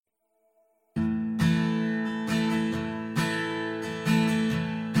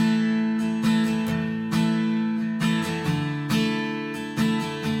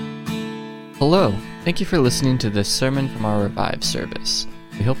Hello, thank you for listening to this sermon from our Revive service.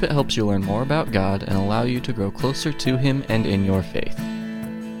 We hope it helps you learn more about God and allow you to grow closer to Him and in your faith.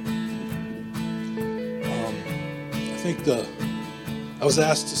 I was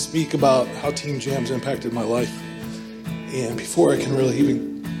asked to speak about how Team Jam's impacted my life, and before I can really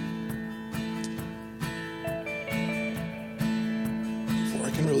even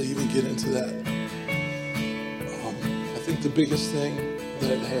get into that, I think the biggest thing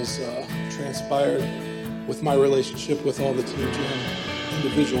that has transpired with my relationship with all the Team Jam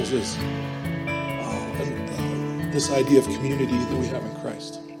individuals is this idea of community that we have in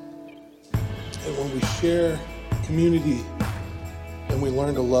Christ. And when we share community and we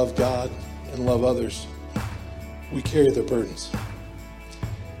learn to love God and love others, we carry their burdens.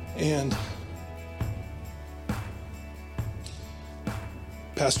 And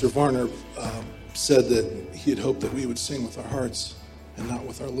Pastor Varner said that he had hoped that we would sing with our hearts and not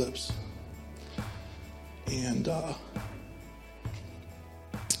with our lips. And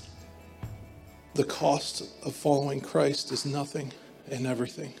the cost of following Christ is nothing and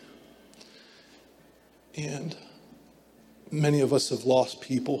everything. And many of us have lost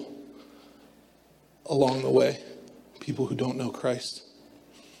people along the way, people who don't know Christ,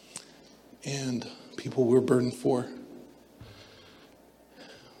 and people we're burdened for.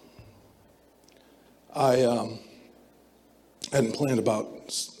 I hadn't planned about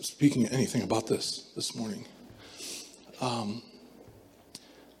speaking anything about this morning.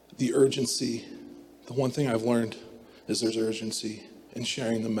 The urgency, the one thing I've learned is there's urgency in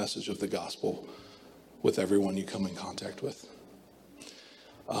sharing the message of the gospel with everyone you come in contact with.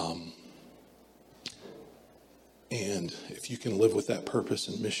 And if you can live with that purpose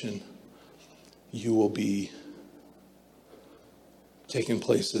and mission, you will be taking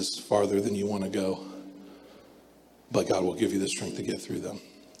places farther than you want to go. But God will give you the strength to get through them.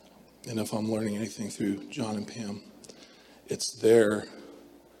 And if I'm learning anything through John and Pam, it's their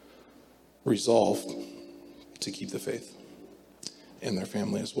resolve to keep the faith and their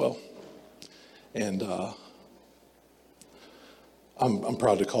family as well. And I'm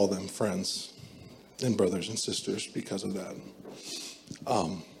proud to call them friends and brothers and sisters because of that.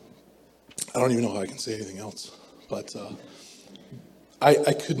 I don't even know how I can say anything else, but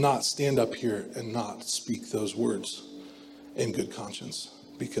I could not stand up here and not speak those words in good conscience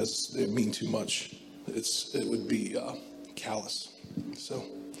because they mean too much. It would be callous. So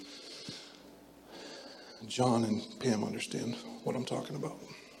John and Pam understand what I'm talking about.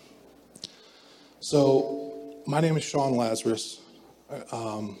 So my name is Sean Lazarus,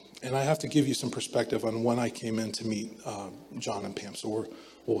 and I have to give you some perspective on when I came in to meet John and Pam. So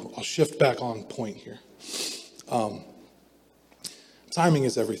I'll shift back on point here. Timing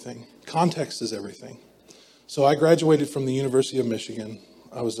is everything. Context is everything. So I graduated from the University of Michigan.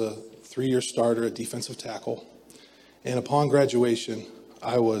 I was a 3-year starter at defensive tackle. And upon graduation,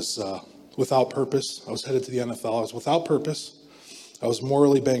 I was without purpose. I was headed to the NFL. I was without purpose. I was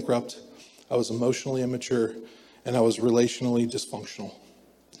morally bankrupt. I was emotionally immature. And I was relationally dysfunctional.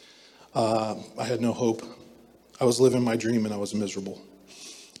 I had no hope. I was living my dream and I was miserable.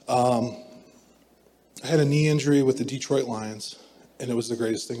 I had a knee injury with the Detroit Lions. And it was the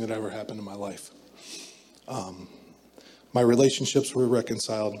greatest thing that ever happened in my life. My relationships were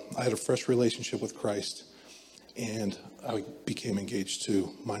reconciled. I had a fresh relationship with Christ. And I became engaged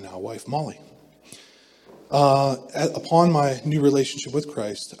to my now wife, Molly. Upon my new relationship with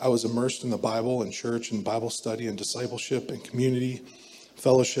Christ, I was immersed in the Bible and church and Bible study and discipleship and community,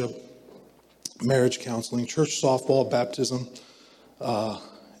 fellowship, marriage counseling, church softball, baptism,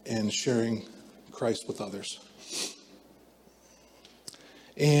 and sharing Christ with others.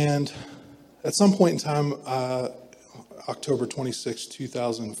 And at some point in time, October 26,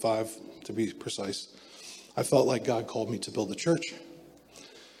 2005, to be precise, I felt like God called me to build a church.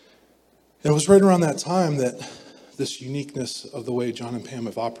 And it was right around that time that this uniqueness of the way John and Pam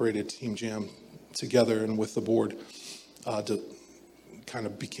have operated Team Jam together and with the board kind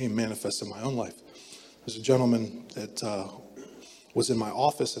of became manifest in my own life. There's a gentleman that was in my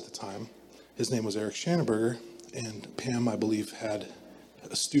office at the time. His name was Eric Schanenberger, and Pam, I believe, had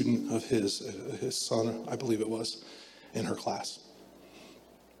a student of his son, I believe it was, in her class.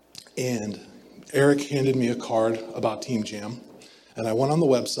 And Eric handed me a card about Team Jam, and I went on the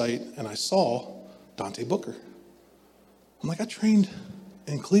website and I saw Dante Booker. I'm like, I trained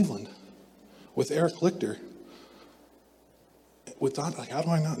in Cleveland with Eric Lichter. With Dante, like, how do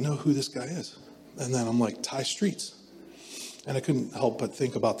I not know who this guy is? And then I'm like, Ty Streets. And I couldn't help but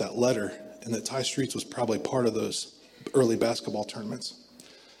think about that letter, and that Ty Streets was probably part of those early basketball tournaments.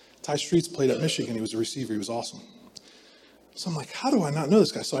 Ty Streets played at Michigan. He was a receiver. He was awesome. So I'm like, how do I not know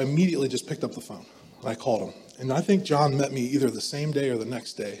this guy? So I immediately just picked up the phone and I called him. And I think John met me either the same day or the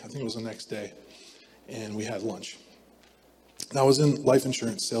next day. I think it was the next day. And we had lunch. And I was in life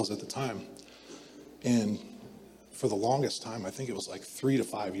insurance sales at the time. And for the longest time, I think it was like 3 to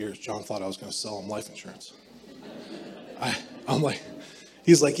 5 years, John thought I was going to sell him life insurance. I'm like,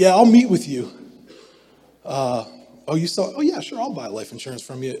 he's like, yeah, I'll meet with you. You sell? Oh, yeah, sure, I'll buy life insurance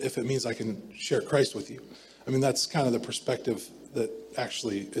from you if it means I can share Christ with you. I mean, that's kind of the perspective that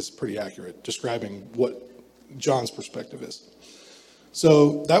actually is pretty accurate, describing what John's perspective is.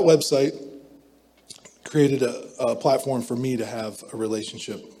 So that website created a platform for me to have a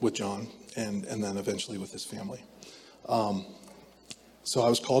relationship with John and then eventually with his family. So I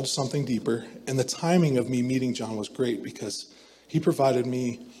was called to something deeper, and the timing of me meeting John was great because he provided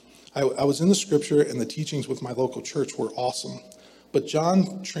me. I was in the scripture, and the teachings with my local church were awesome, but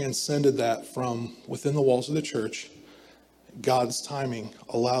John transcended that from within the walls of the church. God's timing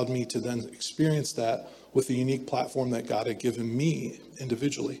allowed me to then experience that with the unique platform that God had given me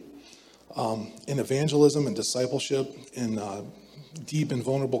individually. In evangelism and discipleship, in deep and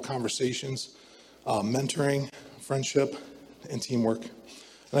vulnerable conversations, mentoring, friendship, and teamwork.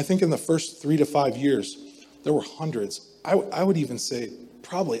 And I think in the first 3 to 5 years, there were hundreds. I would even say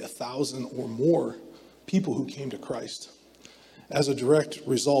probably 1,000 or more people who came to Christ as a direct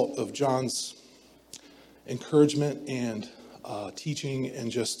result of John's encouragement and teaching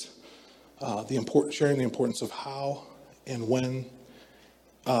and just sharing the importance of how and when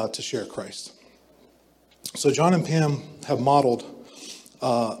to share Christ. So John and Pam have modeled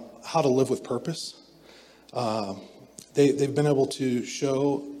how to live with purpose. They've been able to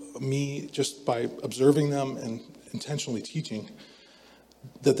show me, just by observing them and intentionally teaching,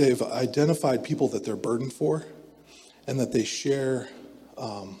 that they've identified people that they're burdened for and that they share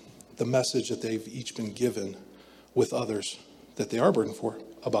the message that they've each been given with others that they are burdened for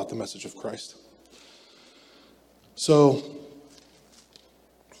about the message of Christ. So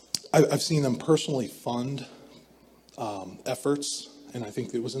I've seen them personally fund efforts, and I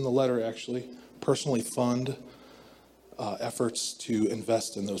think it was in the letter actually, personally fund efforts to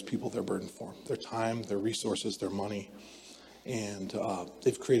invest in those people they're burdened for, their time, their resources, their money. And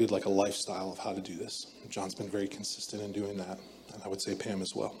they've created like a lifestyle of how to do this. John's been very consistent in doing that, and I would say Pam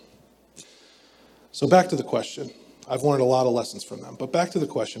as well. So back to the question. I've learned a lot of lessons from them. But back to the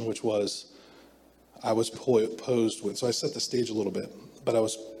question, which was, I was posed with, so I set the stage a little bit, but I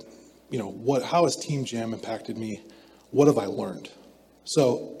was, how has Team Jam impacted me? What have I learned?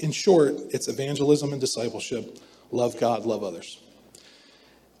 So in short, it's evangelism and discipleship, love God, love others.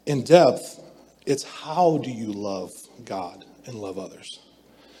 In depth, it's how do you love God and love others?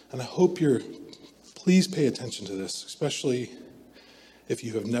 And I hope please pay attention to this, especially if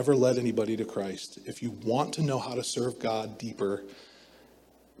you have never led anybody to Christ. If you want to know how to serve God deeper,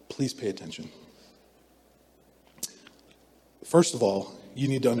 please pay attention. First of all, you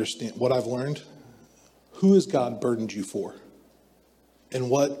need to understand what I've learned. Who has God burdened you for? And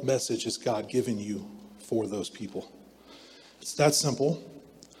what message has God given you for those people? It's that simple.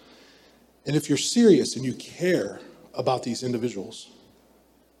 And if you're serious and you care about these individuals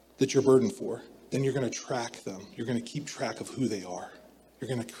that you're burdened for, then you're going to track them. You're going to keep track of who they are. You're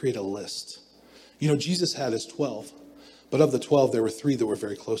going to create a list. Jesus had his 12, but of the 12, there were 3 that were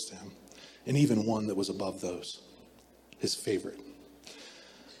very close to him, and even one that was above those, his favorite.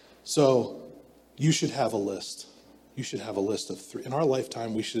 So you should have a list. You should have a list of 3. In our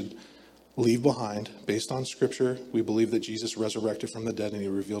lifetime, we should leave behind, based on Scripture, we believe that Jesus resurrected from the dead and he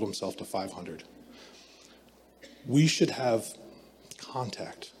revealed himself to 500. We should have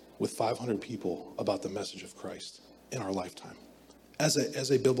contact with 500 people about the message of Christ in our lifetime. As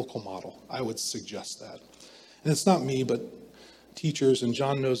a biblical model, I would suggest that. And it's not me, but teachers, and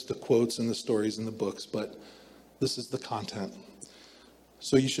John knows the quotes and the stories and the books, but this is the content.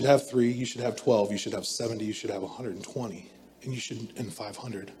 So you should have 3, you should have 12, you should have 70, you should have 120, and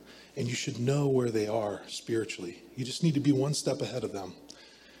 500. And you should know where they are spiritually. You just need to be one step ahead of them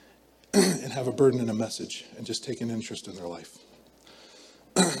and have a burden and a message and just take an interest in their life.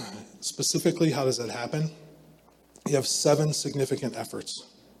 Specifically, how does that happen? You have 7 significant efforts.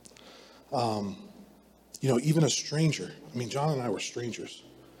 Even a stranger. John and I were strangers,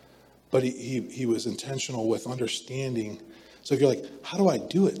 but he was intentional with understanding. So if you're like, how do I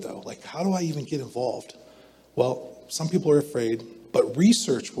do it though? Like, how do I even get involved? Well, some people are afraid, but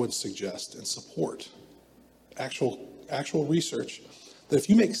research would suggest and support actual research that if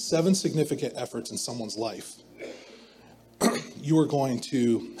you make 7 significant efforts in someone's life, you are going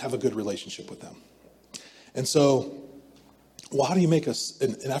to have a good relationship with them. And so, how do you make an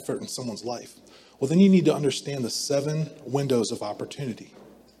effort in someone's life? Well, then you need to understand the 7 windows of opportunity.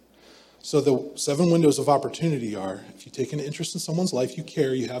 So the 7 windows of opportunity are, if you take an interest in someone's life, you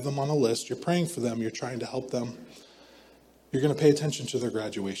care, you have them on a list, you're praying for them, you're trying to help them, you're going to pay attention to their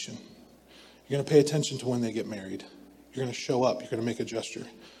graduation. You're going to pay attention to when they get married. You're going to show up, you're going to make a gesture.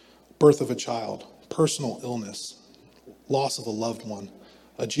 Birth of a child, personal illness, loss of a loved one,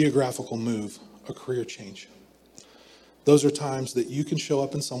 a geographical move, a career change. Those are times that you can show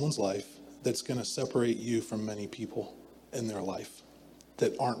up in someone's life that's going to separate you from many people in their life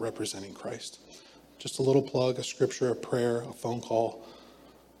that aren't representing Christ. Just a little plug, a scripture, a prayer, a phone call,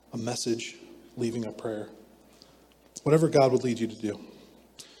 a message, leaving a prayer. Whatever God would lead you to do.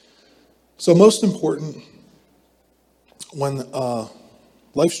 So most important, when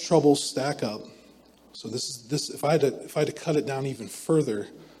life's troubles stack up, so this if I had to cut it down even further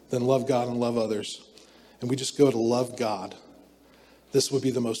than love God and love others, and we just go to love God, this would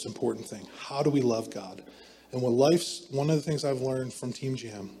be the most important thing. How do we love God? And one of the things I've learned from Team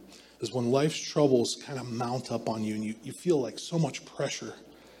Jam is when life's troubles kind of mount up on you and you feel like so much pressure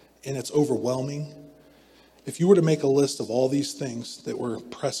and it's overwhelming, if you were to make a list of all these things that were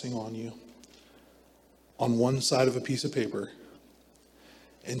pressing on you on one side of a piece of paper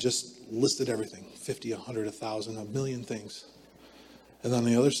and just listed everything, 50, 100, 1,000, a million things. And on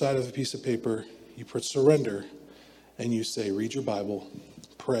the other side of a piece of paper, you put surrender and you say, read your Bible,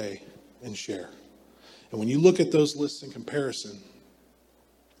 pray, and share. And when you look at those lists in comparison,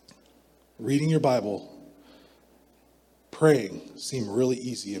 reading your Bible, praying seem really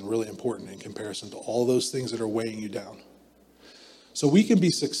easy and really important in comparison to all those things that are weighing you down. So we can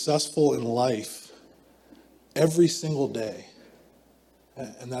be successful in life every single day.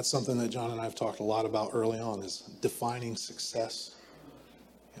 And that's something that John and I have talked a lot about early on, is defining success.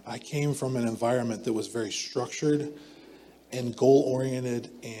 I came from an environment that was very structured and goal-oriented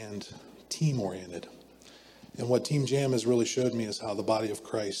and team-oriented. And what Team Jam has really showed me is how the body of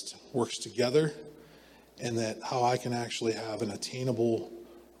Christ works together, and that how I can actually have an attainable,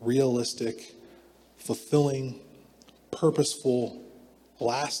 realistic, fulfilling, purposeful,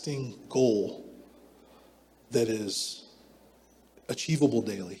 lasting goal that is achievable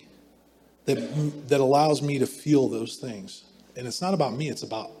daily, that allows me to feel those things. And it's not about me, it's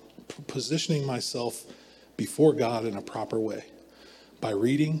about positioning myself before God in a proper way by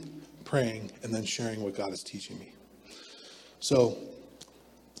reading, praying, and then sharing what God is teaching me. So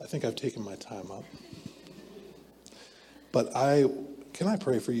I think I've taken my time up. But can I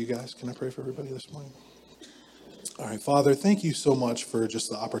pray for you guys? Can I pray for everybody this morning? All right, Father, thank you so much for just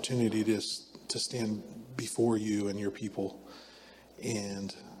the opportunity to stand before you and your people.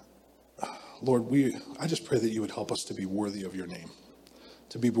 And Lord, I just pray that you would help us to be worthy of your name,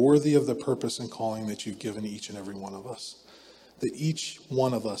 to be worthy of the purpose and calling that you've given each and every one of us, that each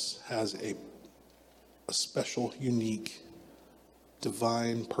one of us has a special, unique,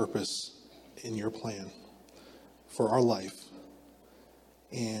 divine purpose in your plan for our life.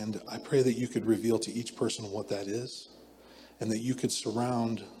 And I pray that you could reveal to each person what that is, and that you could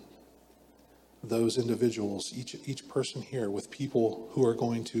surround those individuals, each person here, with people who are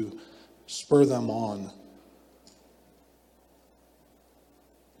going to spur them on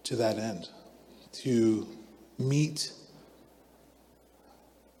to that end, to meet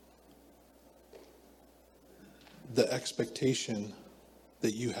the expectation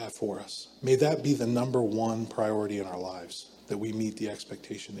that you have for us. May that be the number one priority in our lives, that we meet the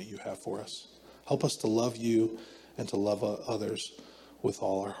expectation that you have for us. Help us to love you and to love others with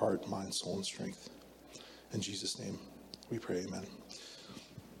all our heart, mind, soul, and strength. In Jesus' name we pray, amen.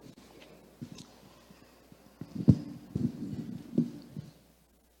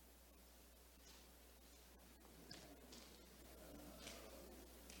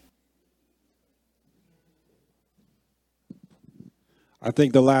 I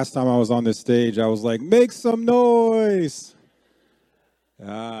think the last time I was on this stage, I was like, make some noise.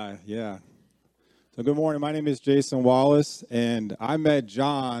 Yeah. So good morning. My name is Jason Wallace, and I met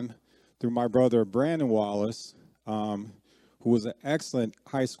John through my brother, Brandon Wallace, who was an excellent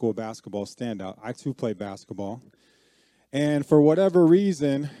high school basketball standout. I, too, played basketball. And for whatever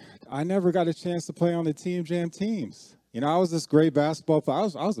reason, I never got a chance to play on the Team Jam teams. You know, I was this great basketball player.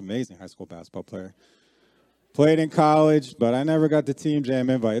 I was an amazing high school basketball player. Played in college, but I never got the Team Jam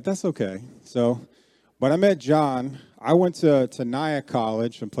invite. That's okay. But I met John. I went to Nyack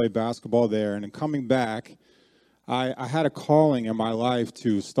College and played basketball there. And then coming back, I had a calling in my life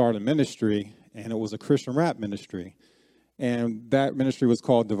to start a ministry, and it was a Christian rap ministry. And that ministry was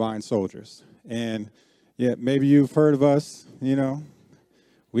called Divine Soldiers. And yeah, maybe you've heard of us, you know.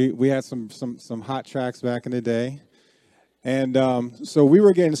 We had some hot tracks back in the day. And so we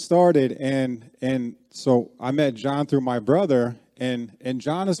were getting started, and so I met John through my brother, and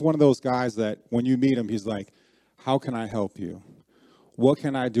John is one of those guys that when you meet him, he's like, how can I help you? What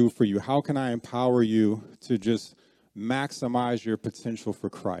can I do for you? How can I empower you to just maximize your potential for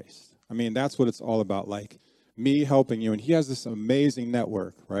Christ? I mean, that's what it's all about, like me helping you. And he has this amazing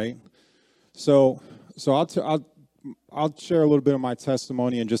network, right? So I'll share a little bit of my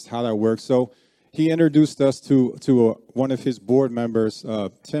testimony and just how that works. So he introduced us to one of his board members,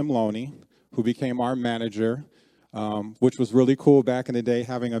 Tim Loney, who became our manager, which was really cool back in the day,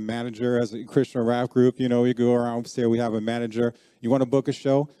 having a manager as a Christian rap group. You know, we go around, say we have a manager. You want to book a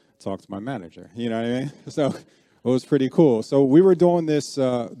show? Talk to my manager. You know what I mean? So it was pretty cool. So we were doing this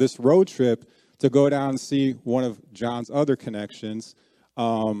road trip to go down and see one of John's other connections,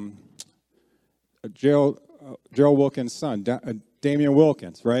 Gerald Wilkins' son, Damian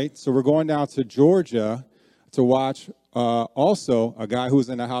Wilkins, right? So we're going down to Georgia to watch also a guy who's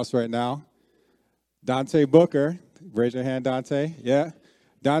in the house right now, Dante Booker. Raise your hand, Dante. Yeah.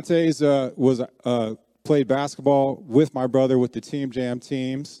 Dante's played basketball with my brother with the Team Jam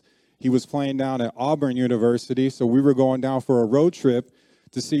teams. He was playing down at Auburn University, so we were going down for a road trip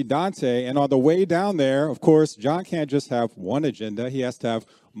to see Dante. And on the way down there, of course, John can't just have one agenda. He has to have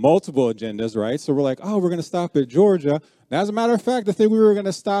multiple agendas, right? So we're like, oh, we're going to stop at Georgia. And as a matter of fact, I think we were going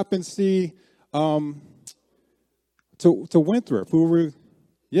to stop and see to Winthrop. We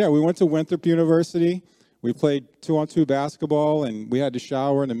went to Winthrop University. We played 2-on-2 basketball, and we had to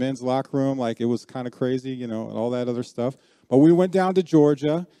shower in the men's locker room. Like, it was kind of crazy, you know, and all that other stuff. But we went down to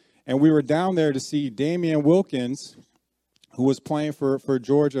Georgia, and we were down there to see Damian Wilkins, who was playing for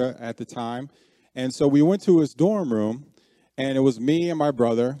Georgia at the time. And so we went to his dorm room, and it was me and my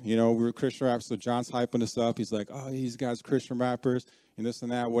brother. You know, we were Christian rappers, so John's hyping us up. He's like, oh, these guys Christian rappers, and this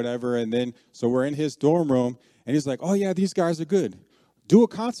and that, whatever. And then, so we're in his dorm room, and he's like, oh, yeah, these guys are good. Do a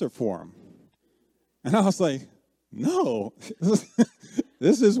concert for them. And I was like, no,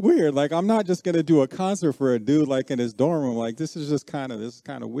 this is weird. Like, I'm not just going to do a concert for a dude, like, in his dorm room. Like, this is kind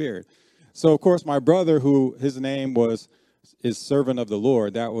of weird. So, of course, my brother, who his name is Servant of the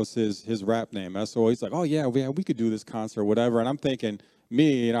Lord, that was his rap name. So he's like, oh, yeah, we could do this concert or whatever. And I'm thinking,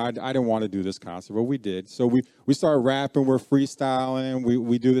 me, you know, I didn't want to do this concert, but we did. So we start rapping, we're freestyling,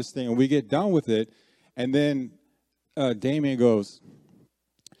 we do this thing, and we get done with it. And then Damien goes,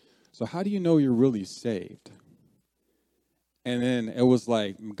 so how do you know you're really saved? And then it was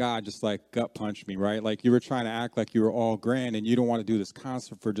like, God just like gut punched me, right? Like, you were trying to act like you were all grand and you don't want to do this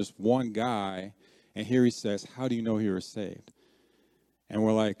concert for just one guy. And here he says, how do you know you were saved? And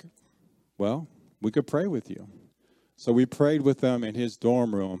we're like, well, we could pray with you. So we prayed with them in his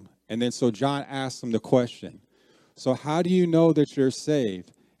dorm room. And then so John asked him the question, so how do you know that you're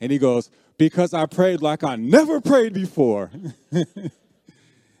saved? And he goes, because I prayed like I never prayed before.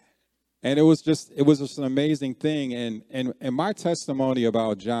 And it was just an amazing thing. And my testimony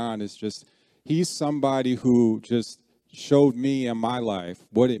about John is just, he's somebody who just showed me in my life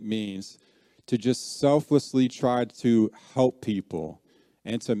what it means to just selflessly try to help people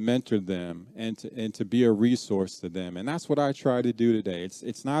and to mentor them and to be a resource to them. And that's what I try to do today.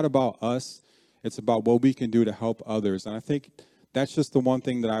 It's not about us. It's about what we can do to help others. And I think that's just the one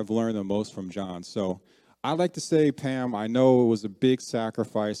thing that I've learned the most from John. So I'd like to say, Pam, I know it was a big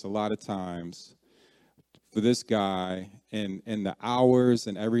sacrifice a lot of times for this guy and the hours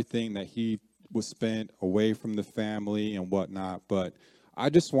and everything that he was spent away from the family and whatnot. But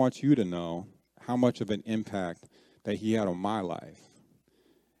I just want you to know how much of an impact that he had on my life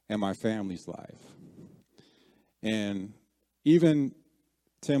and my family's life. And even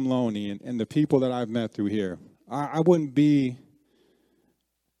Tim Loney and the people that I've met through here, I wouldn't be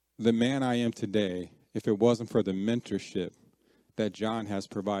the man I am today if it wasn't for the mentorship that John has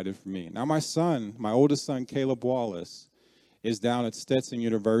provided for me. Now, my oldest son, Caleb Wallace, is down at Stetson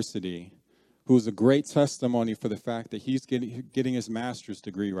University, who's a great testimony for the fact that he's getting his master's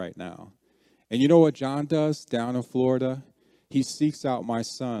degree right now. And you know what John does down in Florida? He seeks out my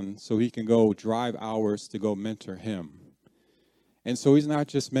son so he can go drive hours to go mentor him. And so he's not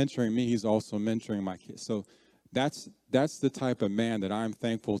just mentoring me, he's also mentoring my kids. So that's the type of man that I'm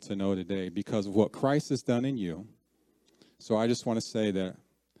thankful to know today because of what Christ has done in you. So I just want to say that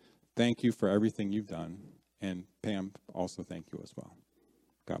thank you for everything you've done. And Pam, also thank you as well.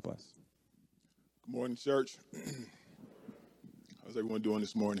 God bless. Good morning, church. How's everyone doing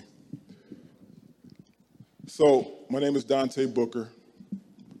this morning? So my name is Dante Booker.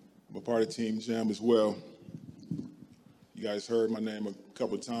 I'm a part of Team Jam as well. You guys heard my name a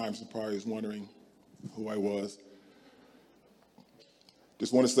couple of times and probably was wondering who I was.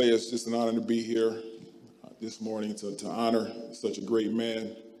 Just want to say it's just an honor to be here this morning to honor such a great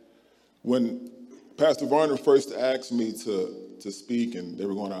man. When Pastor Varner first asked me to speak and they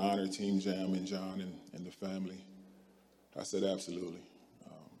were going to honor Team Jam and John and the family, I said absolutely.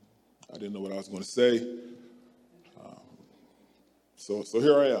 I didn't know what I was going to say. So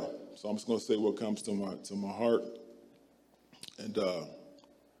here I am. So I'm just going to say what comes to my heart. And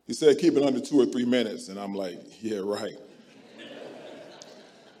he said, keep it under 2 or 3 minutes. And I'm like, yeah, right.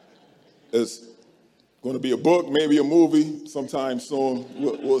 It's going to be a book, maybe a movie sometime soon.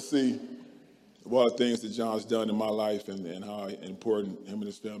 We'll see. A lot of things that John's done in my life and how important him and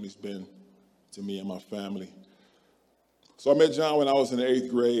his family's been to me and my family. So I met John when I was in the 8th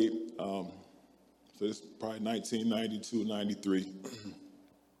grade. So this is probably 1992, 93.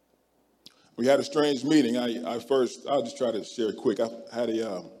 We had a strange meeting. I'll just try to share it quick. I had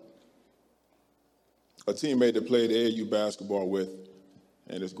a teammate that played AAU basketball with,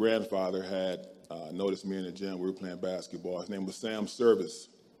 and his grandfather had noticed me in the gym. We were playing basketball. His name was Sam Service.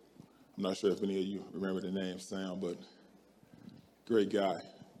 I'm not sure if any of you remember the name Sam, but great guy.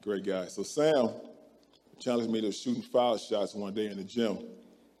 So Sam challenged me to shooting foul shots one day in the gym.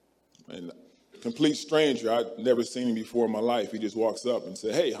 And complete stranger, I'd never seen him before in my life. He just walks up and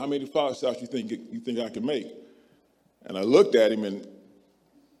said, hey, how many foul shots you think I can make? And I looked at him, and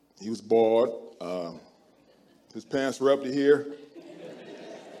he was bald. His pants were up to here.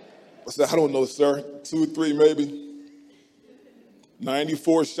 I said, I don't know, sir. 2 or 3 maybe.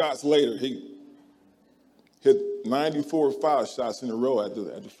 94 shots later, he hit 94 foul shots in a row at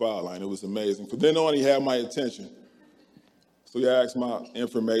the foul line. It was amazing. From then on, he had my attention. So he asked my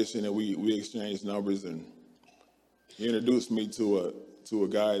information, and we exchanged numbers, and he introduced me to a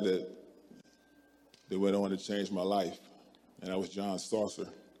guy that went on to change my life, and that was John Saucer.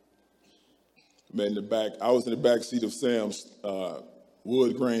 I was in the back seat of Sam's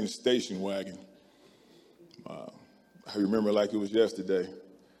wood grain station wagon. I remember like it was yesterday.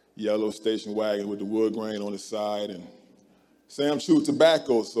 Yellow station wagon with the wood grain on the side, and Sam chewed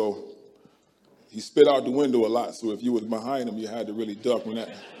tobacco, so he spit out the window a lot. So if you was behind him, you had to really duck when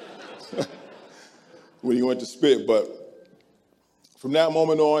he went to spit. But from that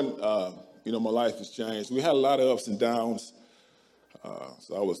moment on, my life has changed. We had a lot of ups and downs.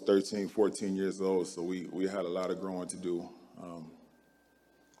 So I was 13, 14 years old, so we had a lot of growing to do.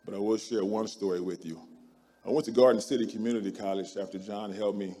 But I will share one story with you. I went to Garden City Community College after John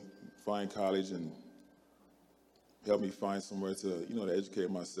helped me find college and helped me find somewhere to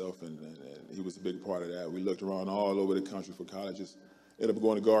educate myself, and he was a big part of that. We looked around all over the country for colleges. Ended up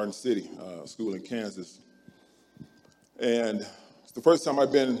going to Garden City, school in Kansas. And it's the first time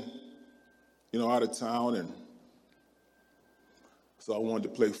I've been, out of town, and so I wanted to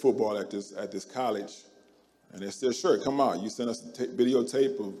play football at this college. And they said, sure, come on. You send us a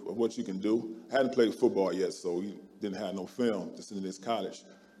videotape of what you can do. I hadn't played football yet, so we didn't have no film to send to this college.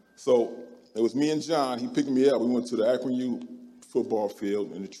 So it was me and John. He picked me up. We went to the Akron U football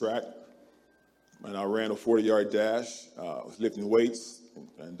field in the track, and I ran a 40-yard dash. I was lifting weights,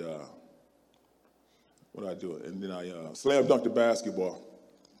 and what did I do? And then I slam dunked the basketball.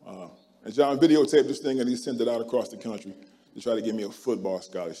 And John videotaped this thing, and he sent it out across the country to try to give me a football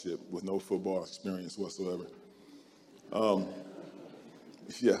scholarship with no football experience whatsoever. So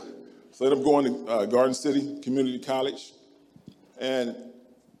I ended up going to Garden City Community College, and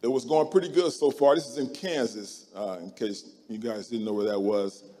it was going pretty good so far. This is in Kansas, in case you guys didn't know where that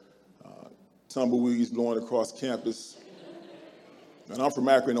was. Tumbleweeds blowing across campus. And I'm from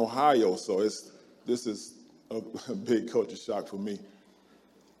Akron, Ohio, so this is a big culture shock for me.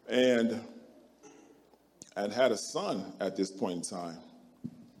 And I'd had a son at this point in time,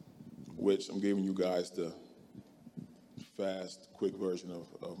 which I'm giving you guys the fast, quick version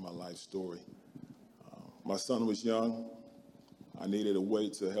of my life story. My son was young. I needed a way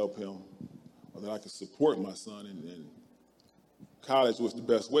to help him, or that I could support my son, and college was the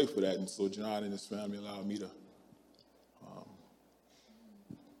best way for that. And so John and his family allowed me to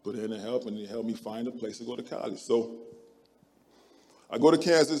put in the help, and they helped me find a place to go to college. So I go to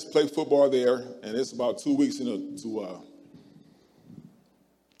Kansas, play football there, and it's about 2 weeks into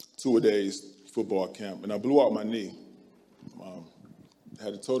two-a-days football camp, and I blew out my knee.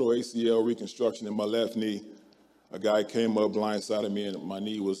 Had a total ACL reconstruction in my left knee. A guy came up, blindsided me, and my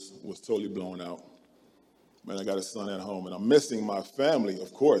knee was totally blown out. Man, I got a son at home, and I'm missing my family,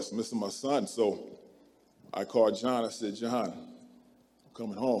 of course, missing my son. So I called John. I said, John, I'm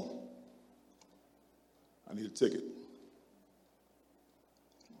coming home. I need a ticket.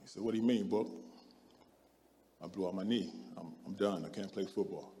 He said, what do you mean, Book? I blew out my knee. I'm done. I can't play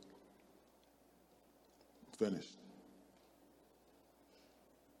football. I'm finished.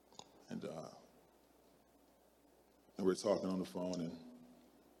 And and we're talking on the phone, and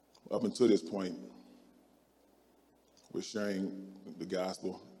up until this point, we're sharing the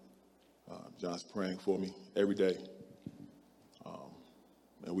gospel. John's praying for me every day.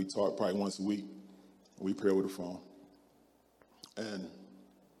 And we talk probably once a week. We pray over the phone. And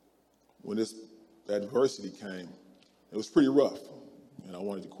when this adversity came, it was pretty rough. And I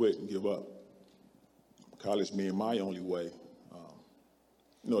wanted to quit and give up. College being my only way,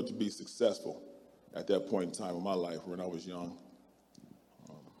 to be successful at that point in time in my life when I was young,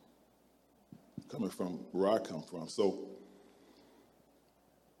 coming from where I come from. So,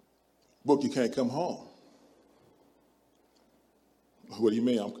 Book, you can't come home. What do you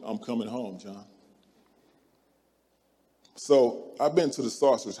mean? I'm coming home, John. So I've been to the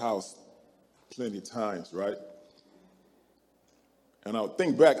Saucer's house plenty of times, right? And I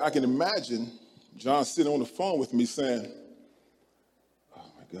think back, I can imagine John sitting on the phone with me saying, oh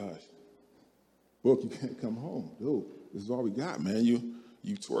my gosh, Book, you can't come home. Dude, this is all we got, man. You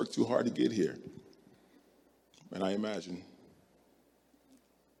twerked too hard to get here. And I imagine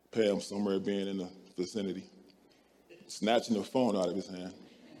Pam somewhere being in the vicinity, snatching the phone out of his hand.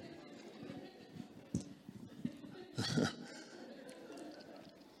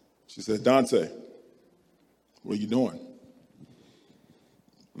 She said, Dante, what are you doing?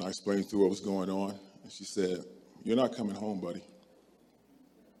 And I explained to her what was going on. And she said, you're not coming home, buddy.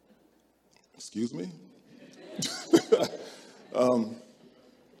 Excuse me?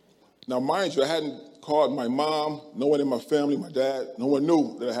 Now, mind you, I hadn't called my mom, no one in my family, my dad, no one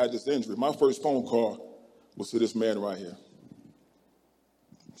knew that I had this injury. My first phone call was to this man right here.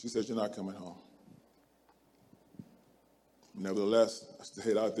 She said, you're not coming home. Nevertheless, I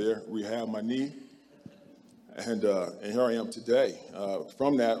stayed out there, rehabbed my knee, and here I am today.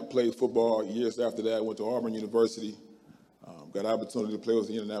 From that, I played football. Years after that, I went to Auburn University, got an opportunity to play with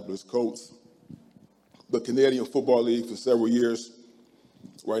the Indianapolis Colts, the Canadian Football League for several years.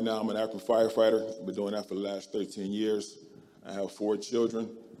 Right now, I'm an active firefighter. I've been doing that for the last 13 years. I have 4 children.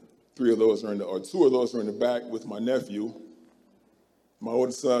 2 of those are in the back with my nephew. My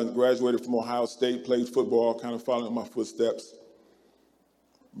oldest son graduated from Ohio State, played football, kind of following in my footsteps.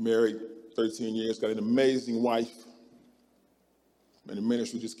 Married 13 years, got an amazing wife. And the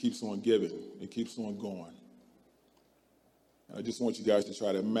ministry just keeps on giving. It keeps on going. And I just want you guys to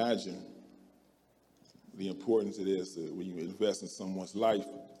try to imagine the importance it is that when you invest in someone's life,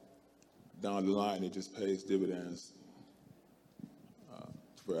 down the line, it just pays dividends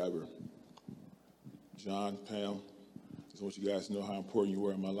forever. John, Pam, I just want you guys to know how important you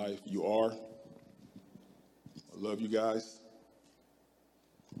were in my life. You are. I love you guys.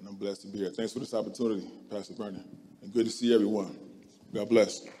 And I'm blessed to be here. Thanks for this opportunity, Pastor Brennan. And good to see everyone. God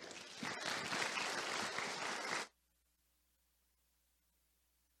bless.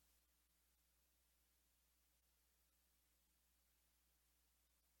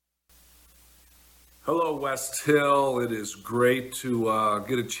 Hello, West Hill. It is great to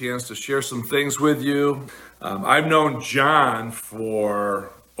get a chance to share some things with you. I've known John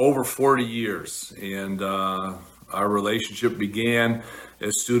for over 40 years, and our relationship began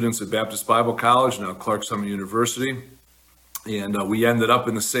as students at Baptist Bible College, now Clark Summit University. And we ended up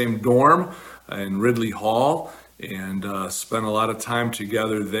in the same dorm in Ridley Hall and spent a lot of time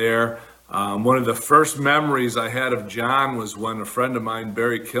together there. One of the first memories I had of John was when a friend of mine,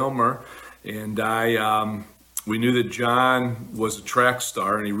 Barry Kilmer, and we knew that John was a track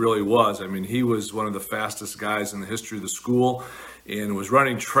star, and he really was. I mean, he was one of the fastest guys in the history of the school and was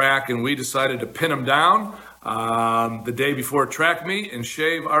running track, and we decided to pin him down the day before track meet and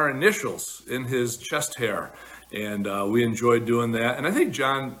shave our initials in his chest hair. And we enjoyed doing that. And I think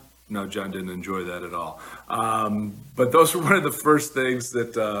John didn't enjoy that at all. But those were one of the first things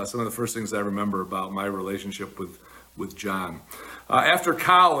that, some of the first things I remember about my relationship with John. After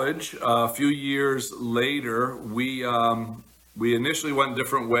college, a few years later, we initially went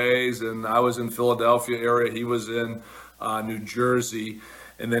different ways, and I was in Philadelphia area, he was in New Jersey,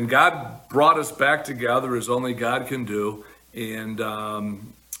 and then God brought us back together as only God can do, and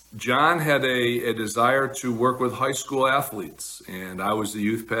John had a desire to work with high school athletes, and I was the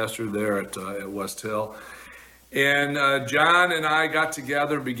youth pastor there at West Hill. And John and I got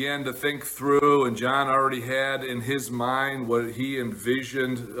together, began to think through, and John already had in his mind what he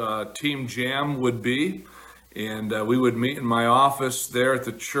envisioned Team Jam would be. And we would meet in my office there at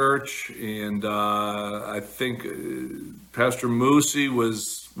the church, and I think Pastor Moosey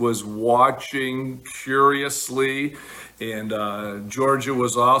was watching curiously, and Georgia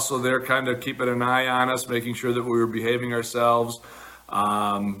was also there kind of keeping an eye on us, making sure that we were behaving ourselves.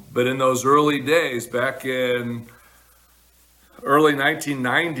 But in those early days, back in early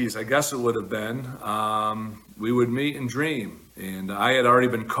 1990s, I guess it would have been, we would meet and dream. And I had already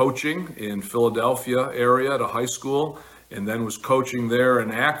been coaching in Philadelphia area at a high school, and then was coaching there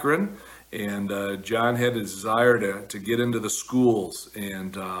in Akron. And John had a desire to get into the schools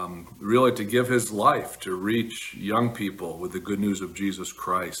and really to give his life to reach young people with the good news of Jesus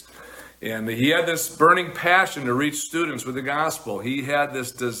Christ. And he had this burning passion to reach students with the gospel. He had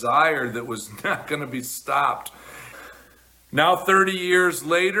this desire that was not going to be stopped. Now, 30 years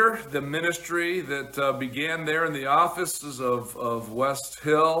later, the ministry that began there in the offices of West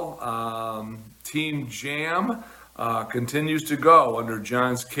Hill, Team Jam, continues to go under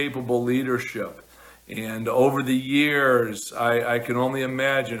John's capable leadership. And over the years, I can only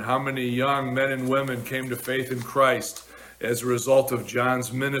imagine how many young men and women came to faith in Christ as a result of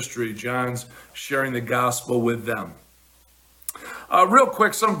John's ministry, John's sharing the gospel with them. Real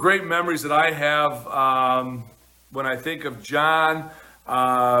quick, some great memories that I have when I think of John.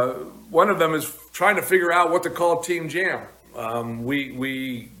 One of them is trying to figure out what to call Team Jam.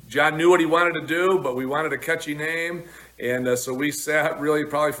 John knew what he wanted to do, but we wanted a catchy name. And so we sat really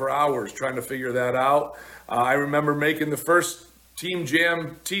probably for hours trying to figure that out. I remember making the first Team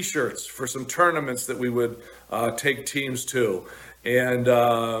Jam t-shirts for some tournaments that we would take teams to. And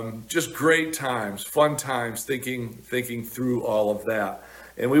just great times, fun times, thinking through all of that.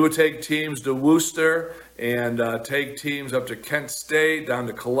 And we would take teams to Worcester and take teams up to Kent State, down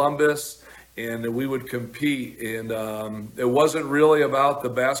to Columbus, and we would compete. And it wasn't really about the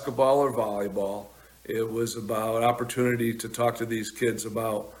basketball or volleyball. It was about opportunity to talk to these kids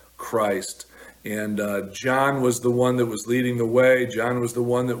about Christ. And John was the one that was leading the way. John was the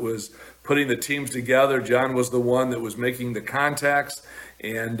one that was putting the teams together. John was the one that was making the contacts.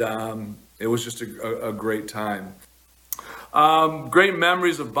 And it was just a great time. Great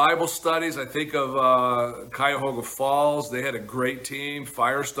memories of Bible studies. I think of Cuyahoga Falls. They had a great team.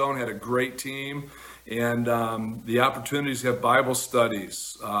 Firestone had a great team. And the opportunities to have Bible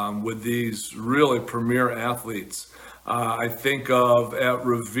studies with these really premier athletes. I think of at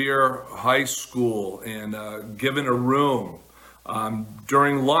Revere High School and given a room.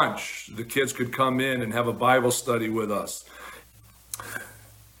 During lunch, the kids could come in and have a Bible study with us.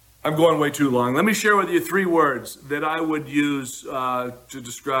 I'm going way too long. Let me share with you 3 words that I would use to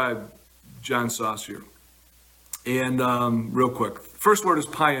describe John Saucier. And real quick, first word is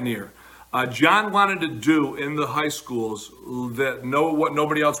pioneer. John wanted to do in the high schools what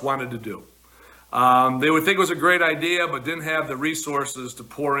nobody else wanted to do. They would think it was a great idea, but didn't have the resources to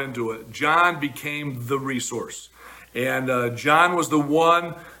pour into it. John became the resource. And John was the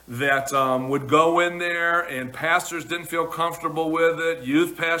one that would go in there, and pastors didn't feel comfortable with it.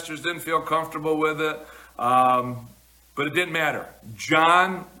 Youth pastors didn't feel comfortable with it. But it didn't matter.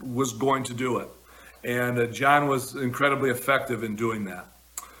 John was going to do it. And John was incredibly effective in doing that.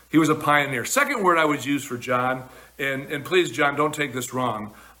 He was a pioneer. Second word I would use for John, and please, John, don't take this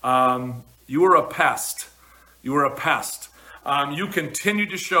wrong. You were a pest. You were a pest. You continue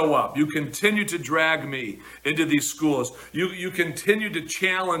to show up. You continue to drag me into these schools. You continue to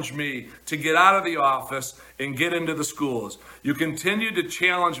challenge me to get out of the office and get into the schools. You continue to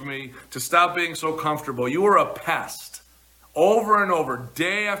challenge me to stop being so comfortable. You were a pest. Over and over,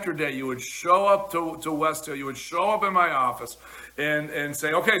 day after day, you would show up to West Hill. You would show up in my office and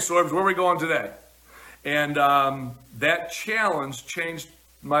say, okay, Sorbs, where are we going today? And that challenge changed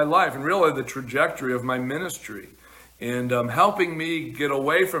my life and really the trajectory of my ministry. And helping me get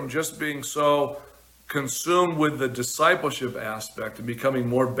away from just being so consumed with the discipleship aspect and becoming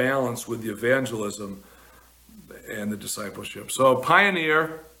more balanced with the evangelism and the discipleship. So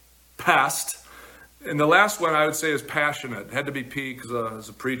pioneer, pest, and the last one I would say is passionate. It had to be P because as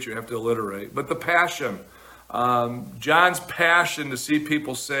a preacher you have to alliterate. But the passion, John's passion to see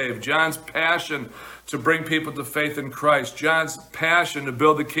people saved, John's passion to bring people to faith in Christ, John's passion to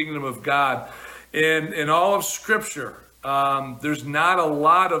build the kingdom of God. In all of Scripture, there's not a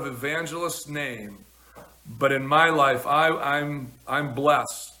lot of evangelists' name, but in my life, I'm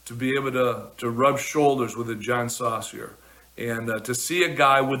blessed to be able to rub shoulders with a John Saucier and to see a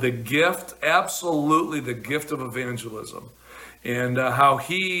guy with a gift, absolutely the gift of evangelism, and how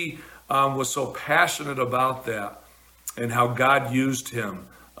he was so passionate about that, and how God used him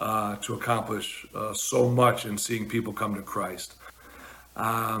to accomplish so much in seeing people come to Christ.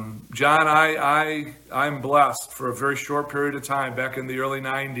 John, I'm blessed for a very short period of time, back in the early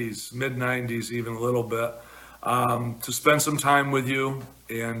 90s, mid 90s, even a little bit, to spend some time with you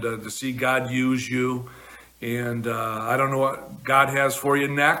and to see God use you. And I don't know what God has for you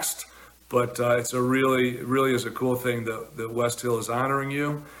next, but it's really is a cool thing that West Hill is honoring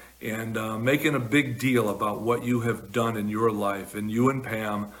you and making a big deal about what you have done in your life, and you and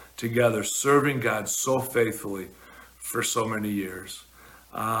Pam together, serving God so faithfully for so many years.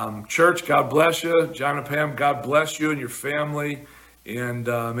 Church, God bless you. John and Pam, God bless you and your family. And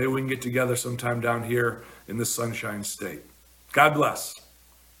maybe we can get together sometime down here in the Sunshine State. God bless.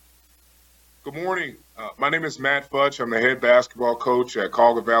 Good morning. My name is Matt Futch. I'm the head basketball coach at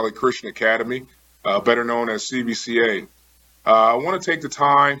Colga Valley Christian Academy, better known as CVCA. I want to take the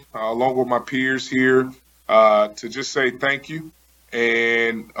time, along with my peers here, to just say thank you.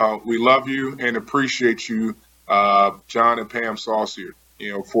 And we love you and appreciate you, John and Pam Saucier,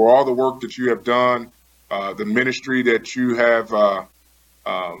 for all the work that you have done, the ministry that you have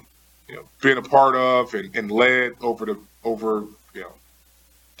been a part of and led over the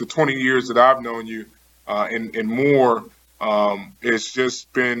 20 years that I've known you, and more. It's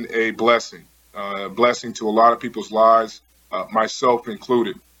just been a blessing to a lot of people's lives, myself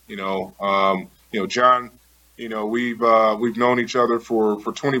included. John, we've known each other for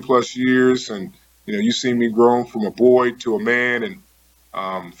 20 plus years, and you've seen me grow from a boy to a man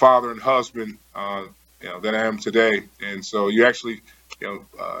and father and husband that I am today. And so you actually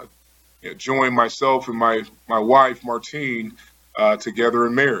joined myself and my wife Martine together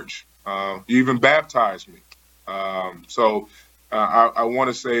in marriage. You even baptized me. So I want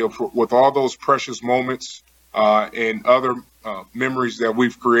to say, with all those precious moments and other memories that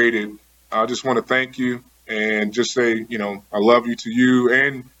we've created, I just want to thank you and just say, I love you to you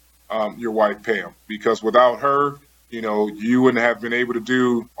and your wife, Pam, because without her, you wouldn't have been able to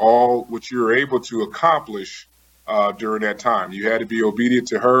do all what you were able to accomplish during that time. You had to be obedient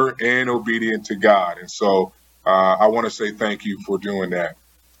to her and obedient to God. And so I want to say thank you for doing that.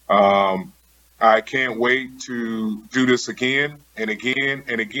 I can't wait to do this again and again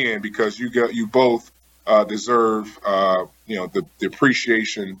and again, because you both deserve the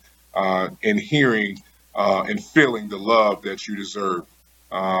appreciation and hearing and feeling the love that you deserve.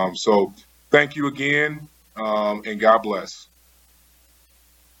 So thank you again, and God bless.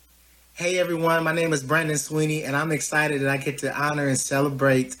 Hey everyone, my name is Brandon Sweeney, and I'm excited that I get to honor and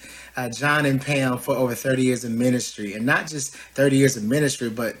celebrate John and Pam for over 30 years of ministry. And not just 30 years of ministry,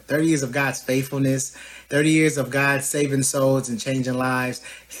 but 30 years of God's faithfulness, 30 years of God saving souls and changing lives,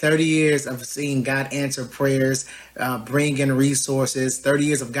 30 years of seeing God answer prayers, bring in resources, 30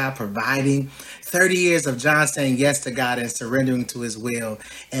 years of God providing, 30 years of John saying yes to God and surrendering to his will.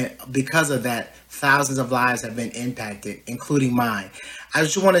 And because of that, thousands of lives have been impacted, including mine. I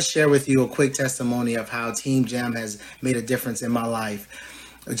just want to share with you a quick testimony of how Team Jam has made a difference in my life.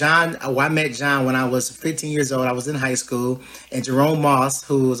 I met John when I was 15 years old. I was in high school, and Jerome Moss,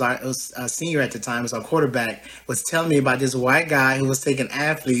 who was our senior at the time, was our quarterback, was telling me about this white guy who was taking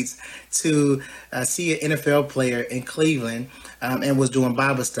athletes to see an NFL player in Cleveland, and was doing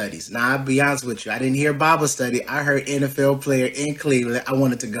Bible studies. Now, I'll be honest with you, I didn't hear Bible study. I heard NFL player in Cleveland. I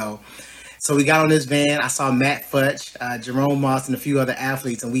wanted to go. So we got on this van. I saw Matt Futch, Jerome Moss, and a few other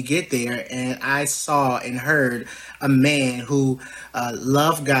athletes. And we get there, and I saw and heard a man who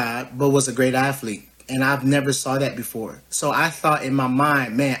loved God but was a great athlete. And I've never saw that before. So I thought in my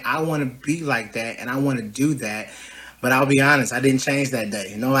mind, man, I want to be like that, and I want to do that. But I'll be honest, I didn't change that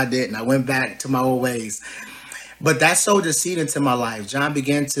day. No, I didn't. I went back to my old ways. But that sowed a seed into my life. John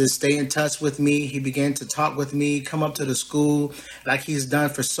began to stay in touch with me. He began to talk with me, come up to the school like he's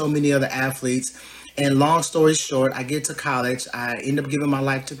done for so many other athletes. And long story short, I get to college. I end up giving my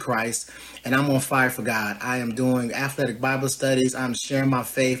life to Christ, and I'm on fire for God. I am doing athletic Bible studies. I'm sharing my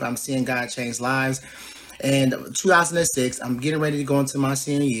faith. I'm seeing God change lives. And 2006, I'm getting ready to go into my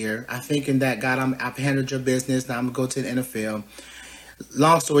senior year. I'm thinking that, God, I've handled your business. Now I'm going to go to the NFL.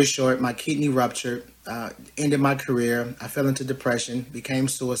 Long story short, my kidney ruptured, ended my career. I fell into depression, became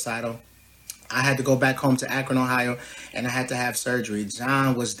suicidal. I had to go back home to Akron, Ohio, and I had to have surgery.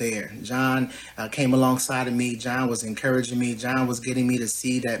 John was there. John came alongside of me. John was encouraging me. John was getting me to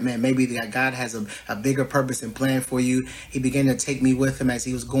see that, man, maybe God has a bigger purpose and plan for you. He began to take me with him as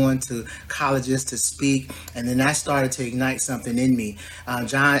he was going to colleges to speak, and then that started to ignite something in me.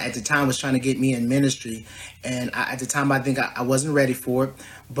 John, at the time, was trying to get me in ministry, and at the time, I think I wasn't ready for it,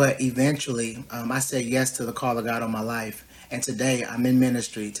 but eventually, I said yes to the call of God on my life. And today I'm in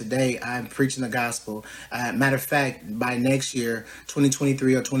ministry. Today I'm preaching the gospel. Matter of fact, by next year,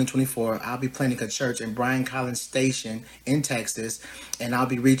 2023 or 2024, I'll be planting a church in Bryan College Station in Texas. And I'll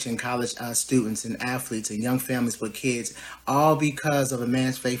be reaching college students and athletes and young families with kids, all because of a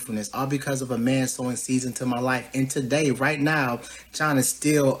man's faithfulness, all because of a man sowing seeds into my life. And today, right now, John is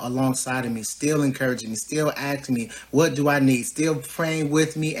still alongside of me, still encouraging me, still asking me, what do I need? Still praying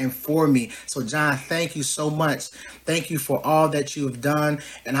with me and for me. So John, thank you so much. Thank you for for all that you have done.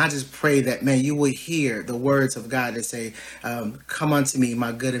 And I just pray that, man, you will hear the words of God that say, come unto me,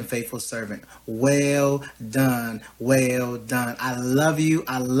 my good and faithful servant. Well done, well done. I love you.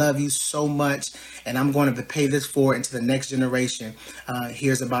 I love you so much. And I'm going to pay this forward into the next generation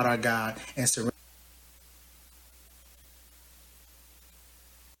hears about our God and surrender.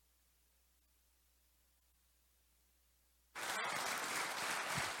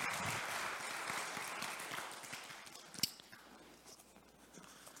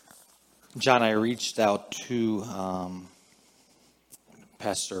 John, I reached out to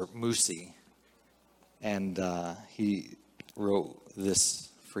Pastor Musi, and he wrote this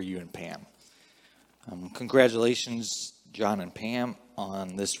for you and Pam. Congratulations, John and Pam,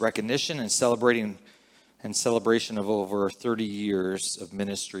 on this recognition and celebration of over 30 years of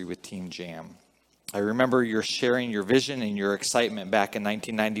ministry with Team Jam. I remember your sharing your vision and your excitement back in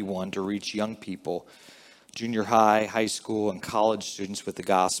 1991 to reach young people, junior high, high school, and college students with the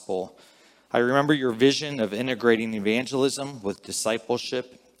gospel. I remember your vision of integrating evangelism with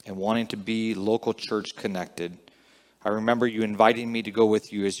discipleship and wanting to be local church connected. I remember you inviting me to go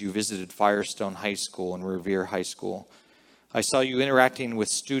with you as you visited Firestone High School and Revere High School. I saw you interacting with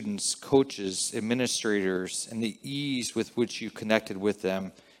students, coaches, administrators, and the ease with which you connected with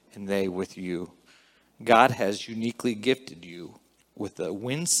them and they with you. God has uniquely gifted you with a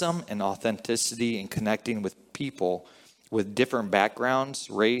winsome and authenticity in connecting with people with different backgrounds,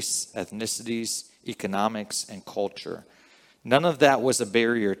 race, ethnicities, economics, and culture. None of that was a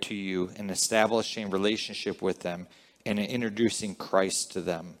barrier to you in establishing relationship with them and in introducing Christ to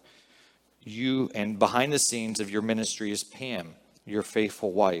them. You, and behind the scenes of your ministry is Pam, your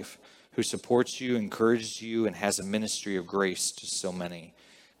faithful wife, who supports you, encourages you, and has a ministry of grace to so many.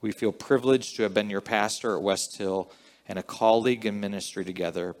 We feel privileged to have been your pastor at West Hill and a colleague in ministry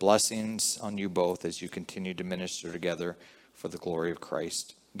together. Blessings on you both as you continue to minister together for the glory of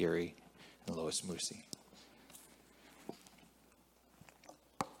Christ. Gary and Lois Musi.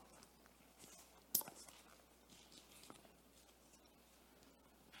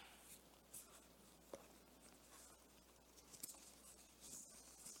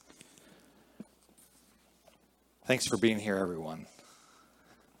 Thanks for being here, everyone.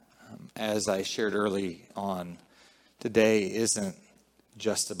 As I shared early on, today isn't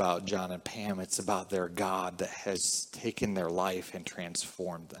just about John and Pam. It's about their God that has taken their life and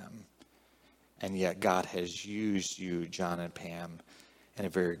transformed them. And yet God has used you, John and Pam, in a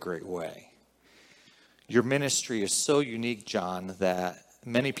very great way. Your ministry is so unique, John, that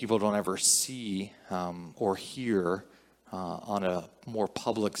many people don't ever see or hear on a more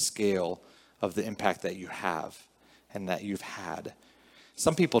public scale of the impact that you have and that you've had.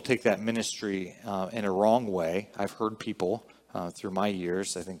 Some people take that ministry in a wrong way. I've heard people through my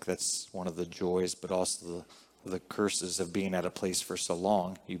years. I think that's one of the joys, but also the curses of being at a place for so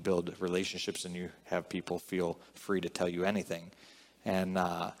long. You build relationships and you have people feel free to tell you anything. And,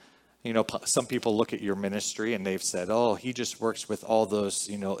 some people look at your ministry and they've said, oh, he just works with all those,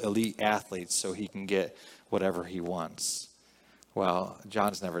 elite athletes so he can get whatever he wants. Well,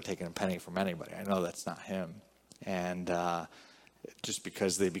 John's never taken a penny from anybody. I know that's not him. And just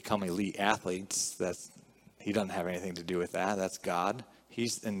because they become elite athletes, he doesn't have anything to do with that. That's God.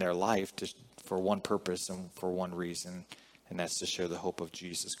 He's in their life for one purpose and for one reason, and that's to share the hope of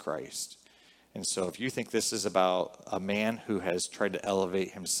Jesus Christ. And so if you think this is about a man who has tried to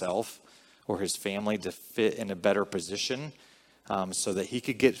elevate himself or his family to fit in a better position so that he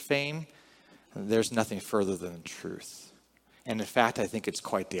could get fame, there's nothing further than the truth. And in fact, I think it's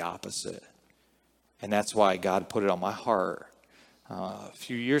quite the opposite. And that's why God put it on my heart a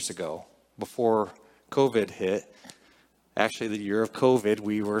few years ago, before COVID hit. Actually, the year of COVID,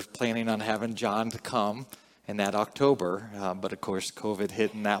 we were planning on having John to come in that October. But of course, COVID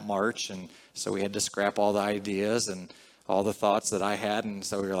hit in that March. And so we had to scrap all the ideas and all the thoughts that I had. And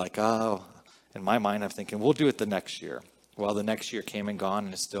so we were like, oh, in my mind, I'm thinking, we'll do it the next year. Well, the next year came and gone,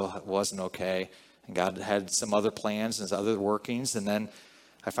 and it still wasn't okay. And God had some other plans and other workings. And then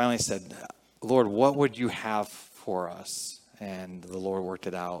I finally said, Lord, what would you have for us? And the Lord worked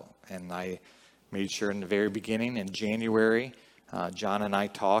it out. And I made sure in the very beginning, in January, John and I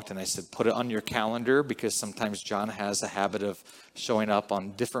talked, and I said, put it on your calendar, because sometimes John has a habit of showing up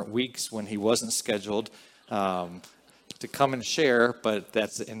on different weeks when he wasn't scheduled to come and share, but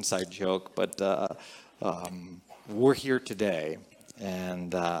that's an inside joke. But we're here today,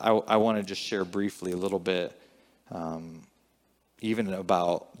 and I want to just share briefly a little bit even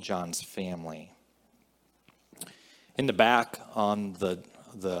about John's family. In the back on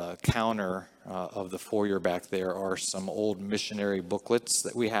the counter of the foyer back there are some old missionary booklets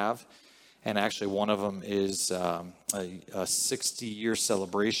that we have. And actually, one of them is a 60-year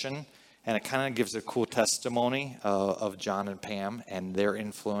celebration. And it kind of gives a cool testimony of John and Pam and their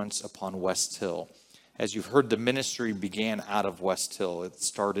influence upon West Hill. As you've heard, the ministry began out of West Hill. It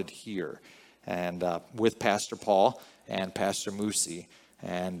started here, and with Pastor Paul and Pastor Musi.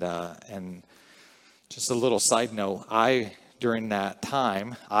 And just a little side note, during that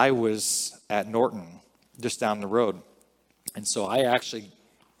time, I was at Norton, just down the road. And so I actually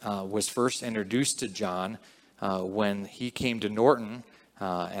was first introduced to John when he came to Norton,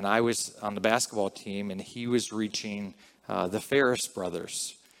 and I was on the basketball team, and he was reaching the Ferris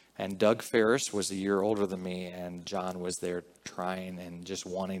brothers. And Doug Ferris was a year older than me, and John was there trying and just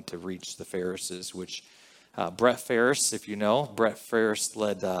wanting to reach the Ferrises, which Brett Ferris, if you know, Brett Ferris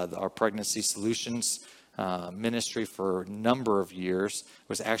led our Pregnancy Solutions ministry for a number of years,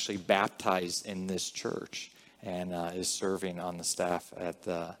 was actually baptized in this church, and is serving on the staff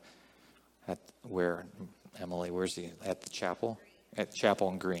at where, Emily, where's he? At the chapel? At Chapel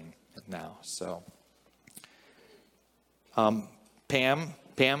and Green now. So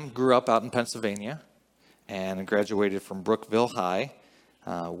Pam grew up out in Pennsylvania and graduated from Brookville High,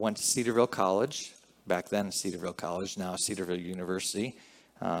 went to Cedarville College, back then Cedarville College, now Cedarville University,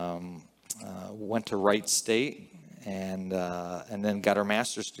 went to Wright State, and then got her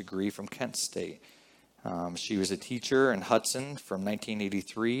master's degree from Kent State. She was a teacher in Hudson from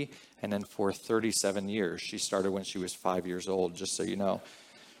 1983, and then for 37 years. She started when she was 5 years old, just so you know.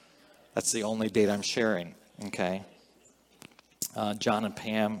 That's the only date I'm sharing, okay? John and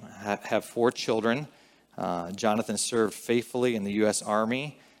Pam have 4 children. Jonathan served faithfully in the U.S.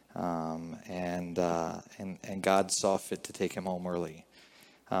 Army, and God saw fit to take him home early.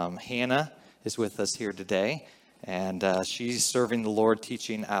 Hannah is with us here today, and she's serving the Lord,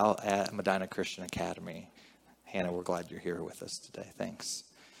 teaching out at Medina Christian Academy. Hannah, we're glad you're here with us today. Thanks.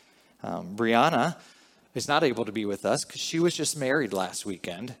 Brianna is not able to be with us because she was just married last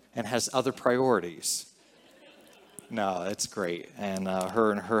weekend and has other priorities. No, it's great. And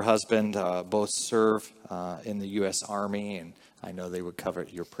her husband both serve in the U.S. Army, and I know they would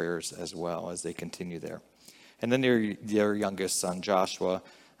covet your prayers as well as they continue there. And then their youngest son, Joshua,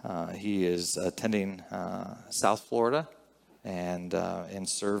 he is attending South Florida and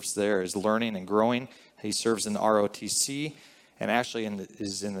serves there, is learning and growing. He serves in the ROTC and actually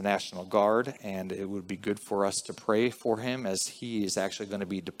is in the National Guard, and it would be good for us to pray for him as he is actually going to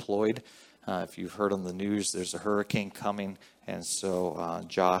be deployed. If you've heard on the news, there's a hurricane coming, and so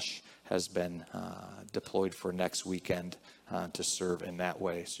Josh has been deployed for next weekend to serve in that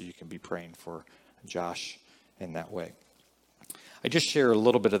way, so you can be praying for Josh in that way. I just share a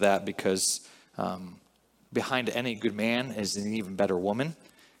little bit of that because behind any good man is an even better woman,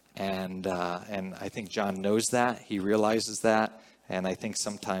 and I think John knows that. He realizes that, and I think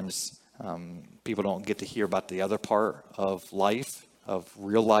sometimes people don't get to hear about the other part of life, of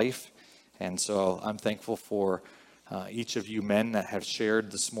real life. And so I'm thankful for each of you men that have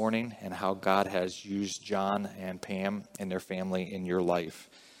shared this morning and how God has used John and Pam and their family in your life.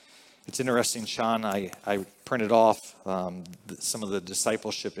 It's interesting, Sean, I printed off some of the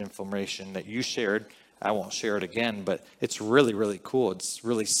discipleship information that you shared. I won't share it again, but it's really, really cool. It's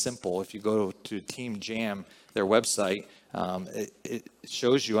really simple. If you go to Team Jam, their website, it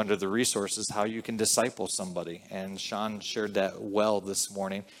shows you under the resources how you can disciple somebody. And Sean shared that well this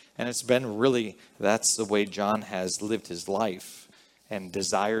morning. And it's been really, that's the way John has lived his life and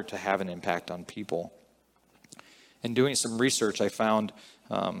desired to have an impact on people. In doing some research, I found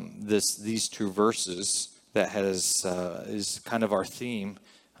these 2 verses that is kind of our theme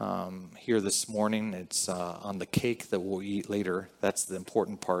here this morning. It's on the cake that we'll eat later. That's the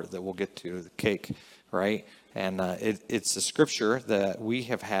important part that we'll get to, the cake, right? And it's a scripture that we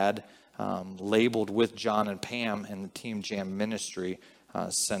have had labeled with John and Pam in the Team Jam ministry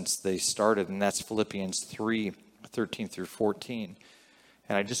since they started, and that's Philippians 3:13 through 14.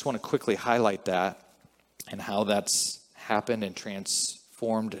 And I just want to quickly highlight that and how that's happened and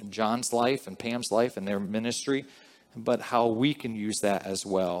transformed John's life and Pam's life and their ministry, but how we can use that as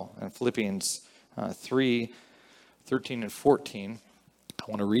well. And Philippians 3:13 and 14, I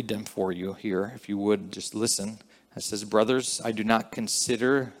want to read them for you here. If you would, just listen. It says, "Brothers, I do not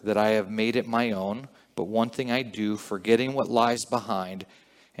consider that I have made it my own, but one thing I do, forgetting what lies behind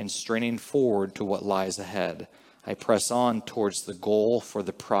and straining forward to what lies ahead. I press on towards the goal for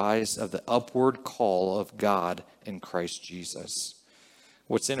the prize of the upward call of God in Christ Jesus."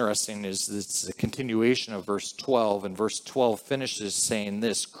 What's interesting is it's a continuation of verse 12, and verse 12 finishes saying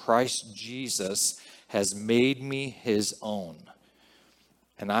this: Christ Jesus has made me his own.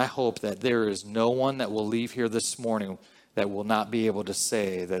 And I hope that there is no one that will leave here this morning that will not be able to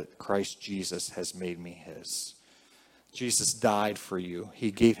say that Christ Jesus has made me his. Jesus died for you.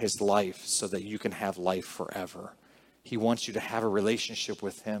 He gave his life so that you can have life forever. He wants you to have a relationship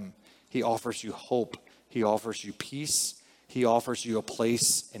with him. He offers you hope. He offers you peace. He offers you a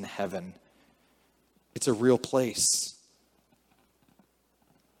place in heaven. It's a real place.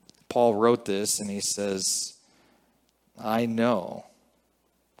 Paul wrote this and he says, I know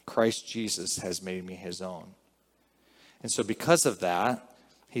Christ Jesus has made me his own. And so because of that,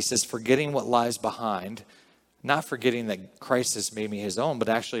 he says, forgetting what lies behind, not forgetting that Christ has made me his own, but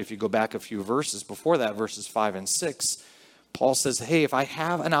actually if you go back a few verses before that, verses 5 and 6, Paul says, hey, if I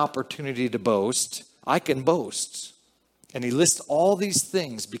have an opportunity to boast, I can boast. And he lists all these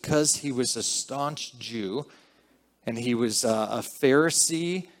things because he was a staunch Jew and he was a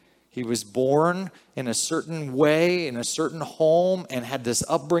Pharisee. He was born in a certain way, in a certain home, and had this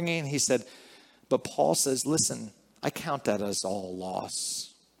upbringing. He said, but Paul says, listen, I count that as all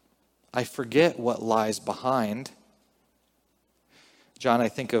loss. I forget what lies behind. John, I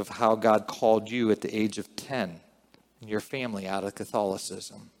think of how God called you at the age of 10 and your family out of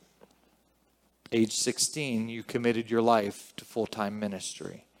Catholicism. Age 16, you committed your life to full-time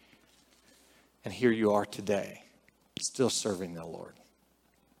ministry. And here you are today, still serving the Lord.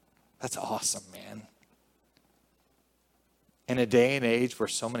 That's awesome, man. In a day and age where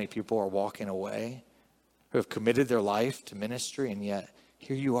so many people are walking away, who have committed their life to ministry, and yet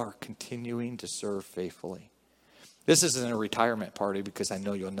here you are continuing to serve faithfully. This isn't a retirement party because I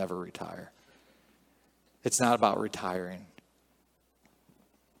know you'll never retire. It's not about retiring.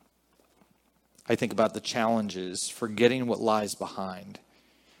 I think about the challenges, forgetting what lies behind.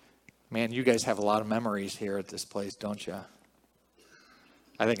 Man, you guys have a lot of memories here at this place, don't you?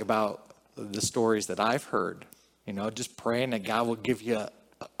 I think about the stories that I've heard, just praying that God will give you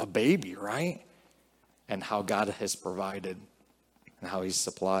a baby, right? And how God has provided and how he's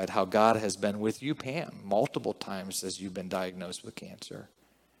supplied, how God has been with you, Pam, multiple times as you've been diagnosed with cancer.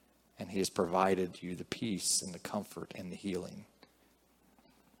 And he has provided you the peace and the comfort and the healing.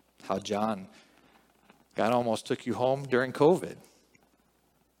 How John, God almost took you home during COVID,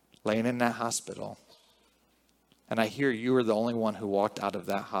 laying in that hospital. And I hear you were the only one who walked out of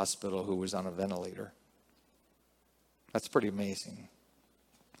that hospital who was on a ventilator. That's pretty amazing.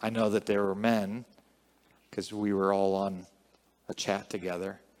 I know that there were men, because we were all on a chat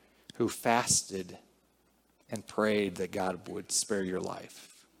together, who fasted and prayed that God would spare your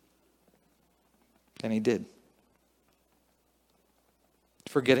life. And he did.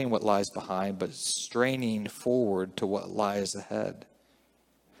 Forgetting what lies behind, but straining forward to what lies ahead.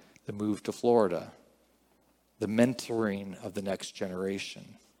 The move to Florida. The mentoring of the next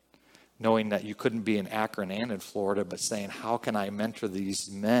generation. Knowing that you couldn't be in Akron and in Florida, but saying, how can I mentor these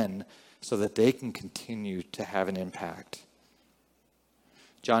men so that they can continue to have an impact?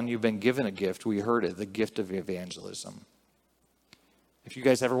 John, you've been given a gift. We heard it, the gift of evangelism. If you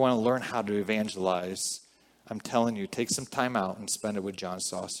guys ever want to learn how to evangelize, I'm telling you, take some time out and spend it with John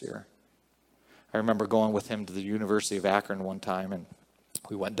Saucier. I remember going with him to the University of Akron one time, and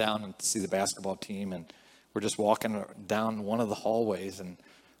we went down and see the basketball team, and we're just walking down one of the hallways, and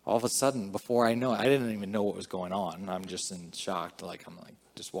all of a sudden, before I know it, I didn't even know what was going on. I'm just in shock. I'm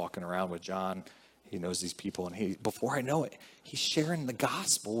just walking around with John. He knows these people, and before I know it, he's sharing the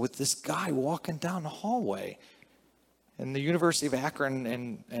gospel with this guy walking down the hallway in the University of Akron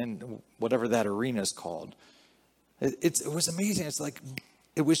and whatever that arena is called. It was amazing. It's like,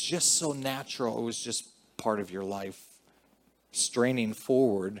 it was just so natural. It was just part of your life. Straining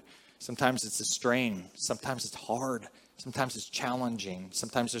forward. Sometimes it's a strain. Sometimes it's hard. Sometimes it's challenging.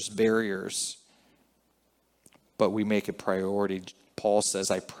 Sometimes there's barriers. But we make it priority. Paul says,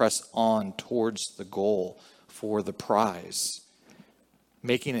 I press on towards the goal for the prize.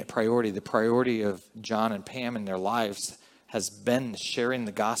 Making it priority. The priority of John and Pam in their lives has been sharing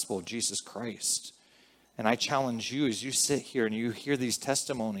the gospel of Jesus Christ. And I challenge you as you sit here and you hear these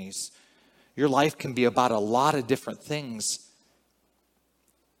testimonies, your life can be about a lot of different things.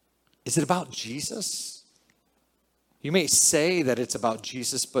 Is it about Jesus? You may say that it's about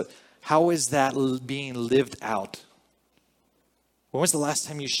Jesus, but how is that being lived out? When was the last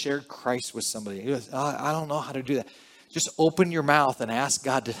time you shared Christ with somebody? You go, I don't know how to do that. Just open your mouth and ask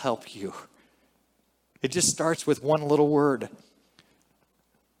God to help you. It just starts with one little word.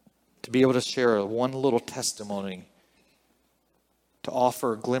 To be able to share one little testimony. To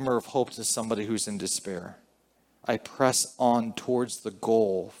offer a glimmer of hope to somebody who's in despair. I press on towards the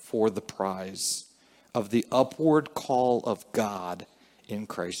goal for the prize of the upward call of God in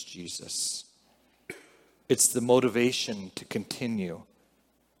Christ Jesus. It's the motivation to continue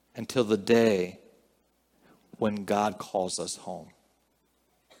until the day when God calls us home.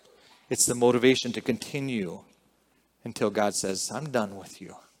 It's the motivation to continue until God says, I'm done with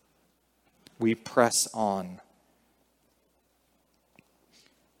you. We press on.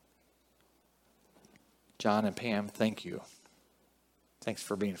 John and Pam, thank you. Thanks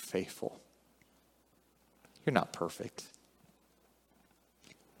for being faithful. You're not perfect.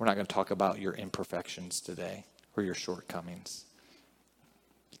 We're not going to talk about your imperfections today or your shortcomings.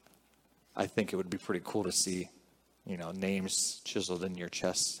 I think it would be pretty cool to see, names chiseled in your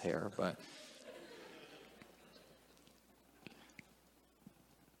chest hair,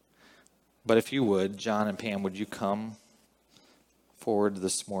 but if you would, John and Pam, would you come forward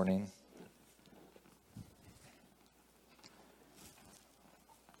this morning?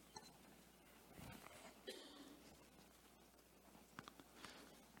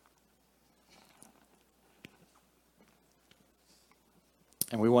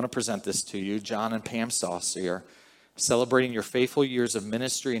 And we want to present this to you. John and Pam Saucier, celebrating your faithful years of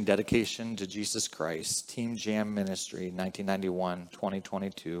ministry and dedication to Jesus Christ. Team Jam Ministry,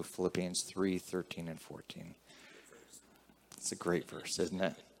 1991-2022, Philippians 3:13 and 14. It's a great verse, isn't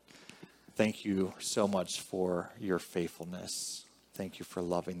it? Thank you so much for your faithfulness. Thank you for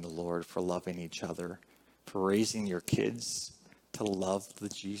loving the Lord, for loving each other, for raising your kids to love the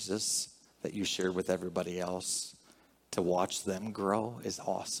Jesus that you shared with everybody else. To watch them grow is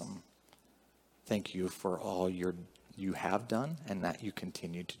awesome. Thank you for all you have done and that you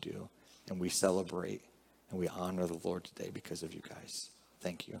continue to do. And we celebrate and we honor the Lord today because of you guys.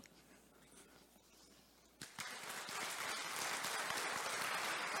 Thank you.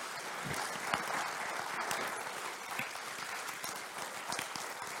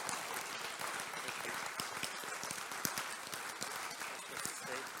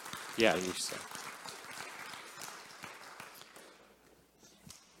 Yeah, you said.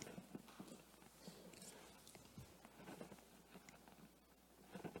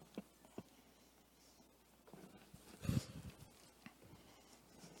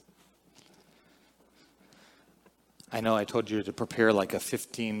 I know I told you to prepare like a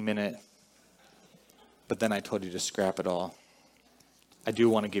 15-minute, but then I told you to scrap it all. I do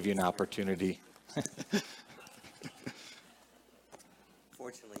want to give you an opportunity.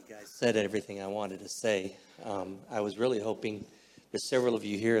 Fortunately, you guys said everything I wanted to say. I was really hoping there's several of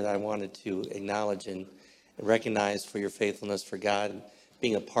you here that I wanted to acknowledge and recognize for your faithfulness for God,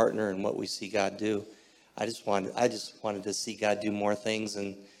 being a partner in what we see God do. I just wanted to see God do more things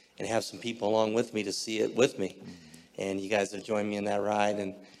and have some people along with me to see it with me. And you guys have joined me in that ride.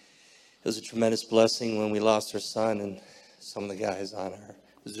 And it was a tremendous blessing when we lost our son. And some of the guys on our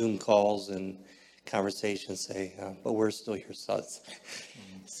Zoom calls and conversations say, but we're still your sons.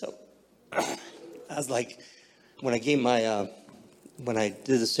 So I was like, when I did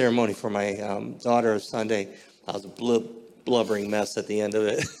the ceremony for my daughter Sunday, I was a blubbering mess at the end of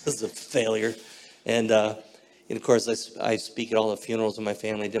it. It was a failure. And of course, I speak at all the funerals of my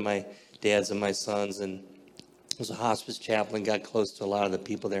family, did my dad's and my son's, and was a hospice chaplain, got close to a lot of the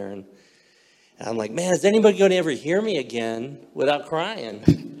people there. And I'm like, man, is anybody going to ever hear me again without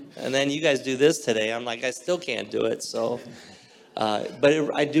crying? And then you guys do this today. I'm like, I still can't do it. So,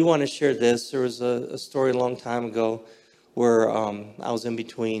 I do want to share this. There was a story a long time ago where I was in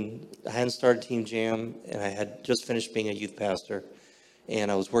between. I hadn't started Team Jam, and I had just finished being a youth pastor. And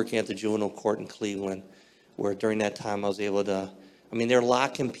I was working at the juvenile court in Cleveland, where during that time I was able to, they're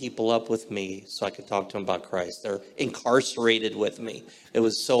locking people up with me so I could talk to them about Christ. They're incarcerated with me. It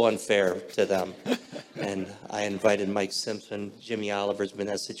was so unfair to them. And I invited Mike Simpson. Jimmy Oliver's been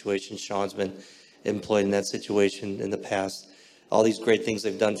in that situation. Sean's been employed in that situation in the past. All these great things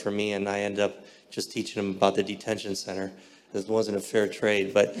they've done for me, and I ended up just teaching them about the detention center. It wasn't a fair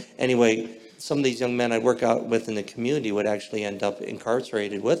trade. But anyway, some of these young men I work out with in the community would actually end up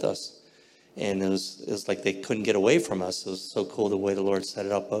incarcerated with us. And it was like they couldn't get away from us. It was so cool the way the Lord set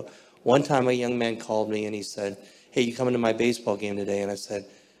it up. But one time a young man called me and he said, hey, you coming to my baseball game today? And I said,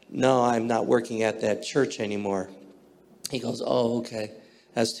 no, I'm not working at that church anymore. He goes, oh, okay.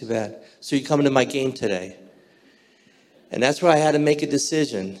 That's too bad. So you coming to my game today? And that's where I had to make a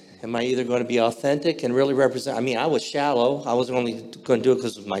decision. Am I either going to be authentic and really represent? I was shallow. I wasn't only going to do it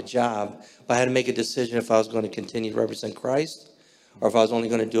because it was my job. But I had to make a decision if I was going to continue to represent Christ or if I was only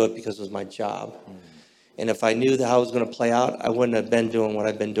going to do it because it was my job. And if I knew how it was going to play out, I wouldn't have been doing what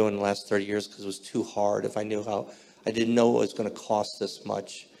I've been doing the last 30 years because it was too hard. If I knew how, I didn't know it was going to cost this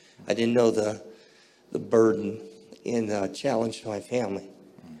much. I didn't know the burden and the challenge to my family.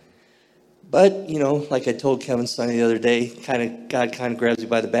 But, like I told Kevin Sonny the other day, God kind of grabs you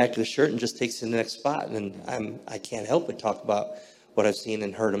by the back of the shirt and just takes you to the next spot. And I can't help but talk about what I've seen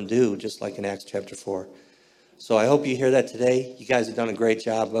and heard him do, just like in Acts chapter 4. So I hope you hear that today. You guys have done a great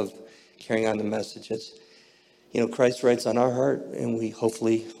job of carrying on the messages. You know, Christ writes on our heart, and we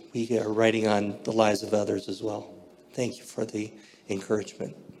are writing on the lives of others as well. Thank you for the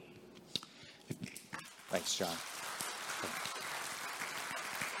encouragement. Thanks, John.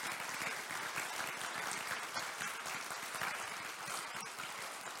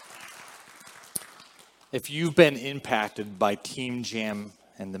 If you've been impacted by Team Jam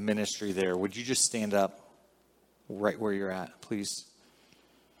and the ministry there, would you just stand up right where you're at, please?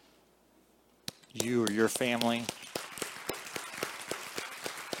 You or your family.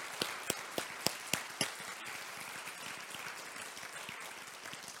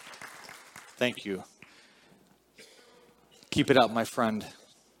 Thank you. Keep it up, my friend.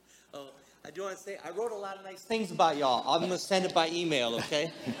 Oh, I do want to say, I wrote a lot of nice things about y'all. I'm going to send it by email,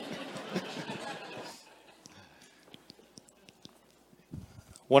 okay?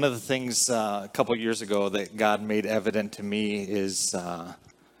 One of the things a couple years ago that God made evident to me is I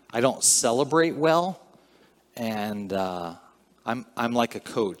don't celebrate well, and I'm like a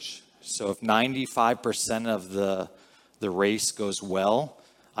coach. So if 95% of the race goes well,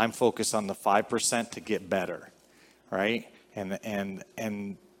 I'm focused on the 5% to get better, right? And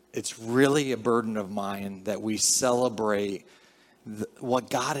it's really a burden of mine that we celebrate what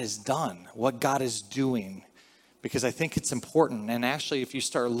God has done, what God is doing, because I think it's important. And actually, if you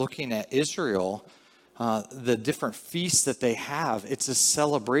start looking at Israel, the different feasts that they have, it's a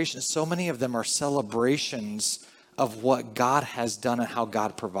celebration. So many of them are celebrations of what God has done and how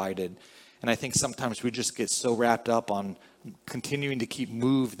God provided. And I think sometimes we just get so wrapped up on continuing to keep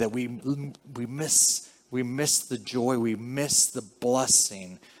moved that we miss the joy, we miss the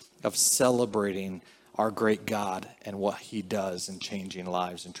blessing of celebrating our great God and what he does in changing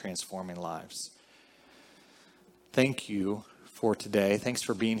lives and transforming lives. Thank you for today. Thanks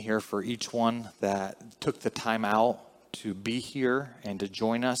for being here, for each one that took the time out to be here and to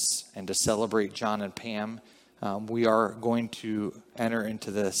join us and to celebrate John and Pam. We are going to enter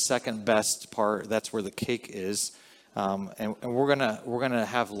into the second best part. That's where the cake is. And we're gonna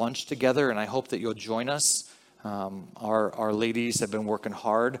have lunch together, and I hope that you'll join us. Our ladies have been working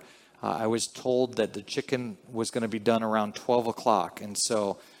hard. I was told that the chicken was going to be done around 12 o'clock, and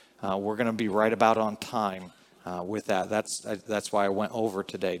so we're going to be right about on time with that. That's why I went over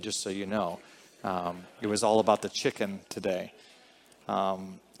today, just so you know. It was all about the chicken today.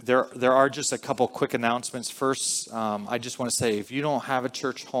 There are just a couple quick announcements. First, I just want to say, if you don't have a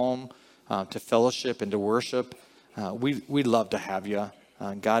church home to fellowship and to worship, we'd love to have you.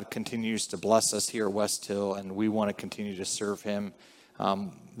 God continues to bless us here at West Hill, and we want to continue to serve him.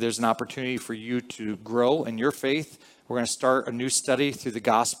 There's an opportunity for you to grow in your faith. We're going to start a new study through the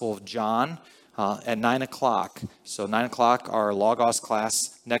Gospel of John at 9 o'clock. So 9 o'clock, our Logos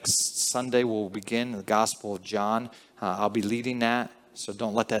class. Next Sunday, we'll begin the Gospel of John. I'll be leading that, so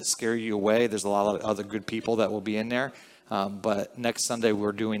don't let that scare you away. There's a lot of other good people that will be in there. But next Sunday,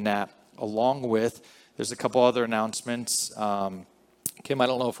 we're doing that along with, there's a couple other announcements. Kim, I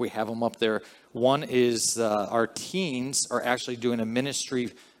don't know if we have them up there. One is our teens are actually doing a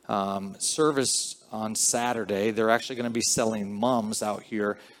ministry service on Saturday. They're actually going to be selling mums out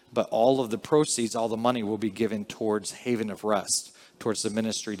here, but all of the proceeds, all the money will be given towards Haven of Rest, towards the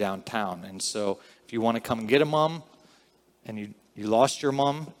ministry downtown. And so if you want to come and get a mum and you lost your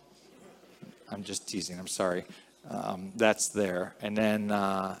mum, I'm just teasing, I'm sorry. That's there. And then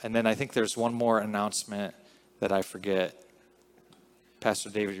I think there's one more announcement that I forget.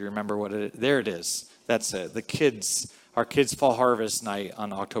 Pastor David, you remember what it is? There it is. That's it. Our kids' fall harvest night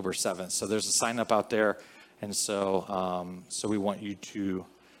on October 7th. So there's a sign up out there. And so we want you to,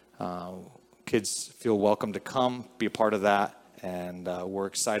 kids feel welcome to come, be a part of that. And we're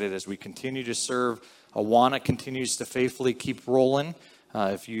excited as we continue to serve. Awana continues to faithfully keep rolling.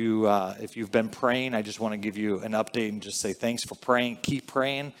 If you've been praying, I just want to give you an update and just say thanks for praying. Keep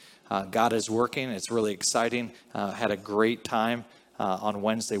praying. God is working. It's really exciting. Had a great time on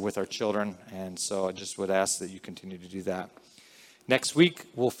Wednesday with our children, and so I just would ask that you continue to do that. Next week,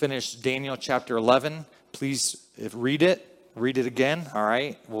 we'll finish Daniel chapter 11. Please read it again, all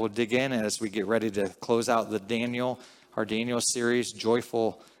right? We'll dig in as we get ready to close out our Daniel series,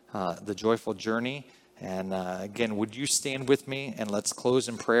 the Joyful Journey. And again, would you stand with me, and let's close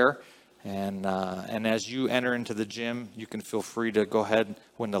in prayer. And as you enter into the gym, you can feel free to go ahead.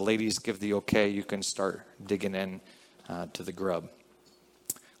 When the ladies give the okay, you can start digging in to the grub.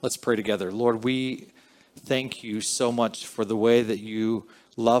 Let's pray together. Lord, we thank you so much for the way that you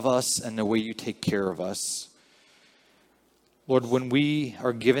love us and the way you take care of us. Lord, when we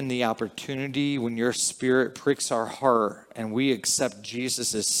are given the opportunity, when your Spirit pricks our heart and we accept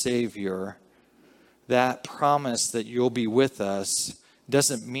Jesus as Savior, that promise that you'll be with us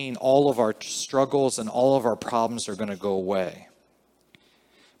doesn't mean all of our struggles and all of our problems are going to go away.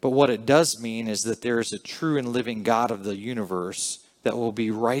 But what it does mean is that there is a true and living God of the universe that will be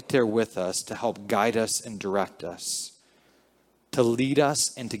right there with us to help guide us and direct us, to lead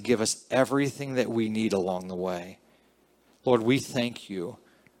us and to give us everything that we need along the way. Lord, we thank you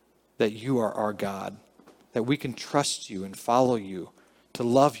that you are our God, that we can trust you and follow you, to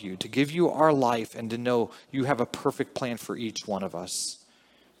love you, to give you our life, and to know you have a perfect plan for each one of us.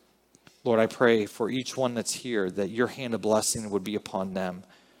 Lord, I pray for each one that's here that your hand of blessing would be upon them.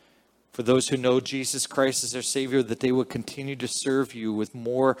 For those who know Jesus Christ as their Savior, that they would continue to serve you with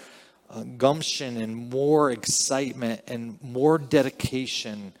more gumption and more excitement and more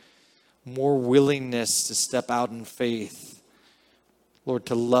dedication, more willingness to step out in faith. Lord,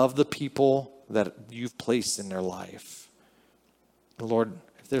 to love the people that you've placed in their life. Lord,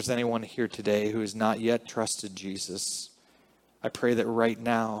 if there's anyone here today who has not yet trusted Jesus, I pray that right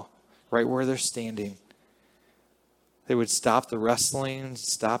now, right where they're standing, they would stop the wrestling,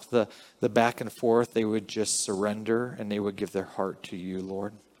 stop the back and forth. They would just surrender and they would give their heart to you,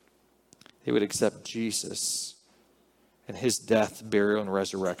 Lord. They would accept Jesus and his death, burial, and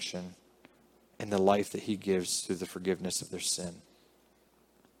resurrection and the life that he gives through the forgiveness of their sin.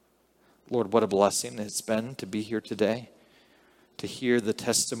 Lord, what a blessing it's been to be here today, to hear the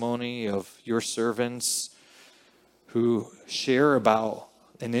testimony of your servants who share about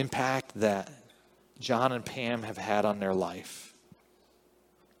an impact that John and Pam have had on their life.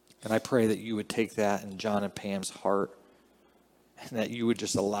 And I pray that you would take that in John and Pam's heart and that you would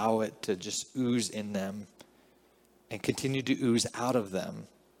just allow it to just ooze in them and continue to ooze out of them,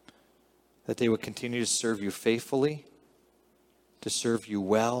 that they would continue to serve you faithfully, to serve you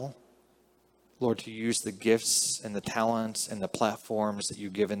well, Lord, to use the gifts and the talents and the platforms that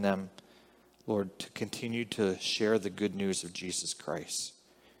you've given them, Lord, to continue to share the good news of Jesus Christ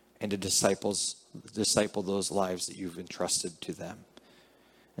and to disciple those lives that you've entrusted to them.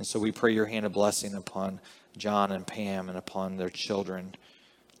 And so we pray your hand of blessing upon John and Pam and upon their children.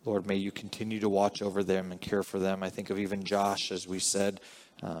 Lord, may you continue to watch over them and care for them. I think of even Josh, as we said,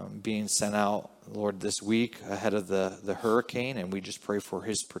 being sent out, Lord, this week ahead of the hurricane, and we just pray for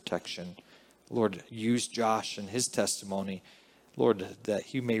his protection. Lord, use Josh and his testimony, Lord, that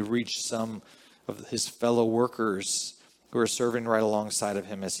he may reach some of his fellow workers who are serving right alongside of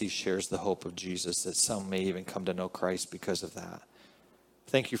him as he shares the hope of Jesus, that some may even come to know Christ because of that.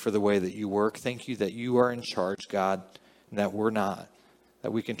 Thank you for the way that you work. Thank you that you are in charge, God, and that we're not,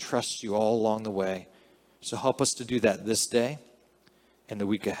 that we can trust you all along the way. So help us to do that this day and the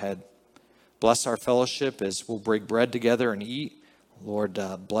week ahead. Bless our fellowship as we'll break bread together and eat. Lord,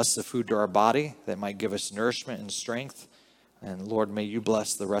 bless the food to our body that might give us nourishment and strength. And Lord, may you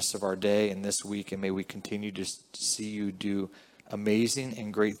bless the rest of our day and this week, and may we continue to see you do amazing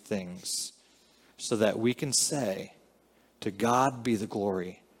and great things so that we can say, to God be the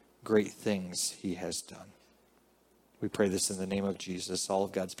glory, great things he has done. We pray this in the name of Jesus. All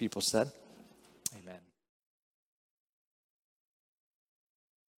of God's people said.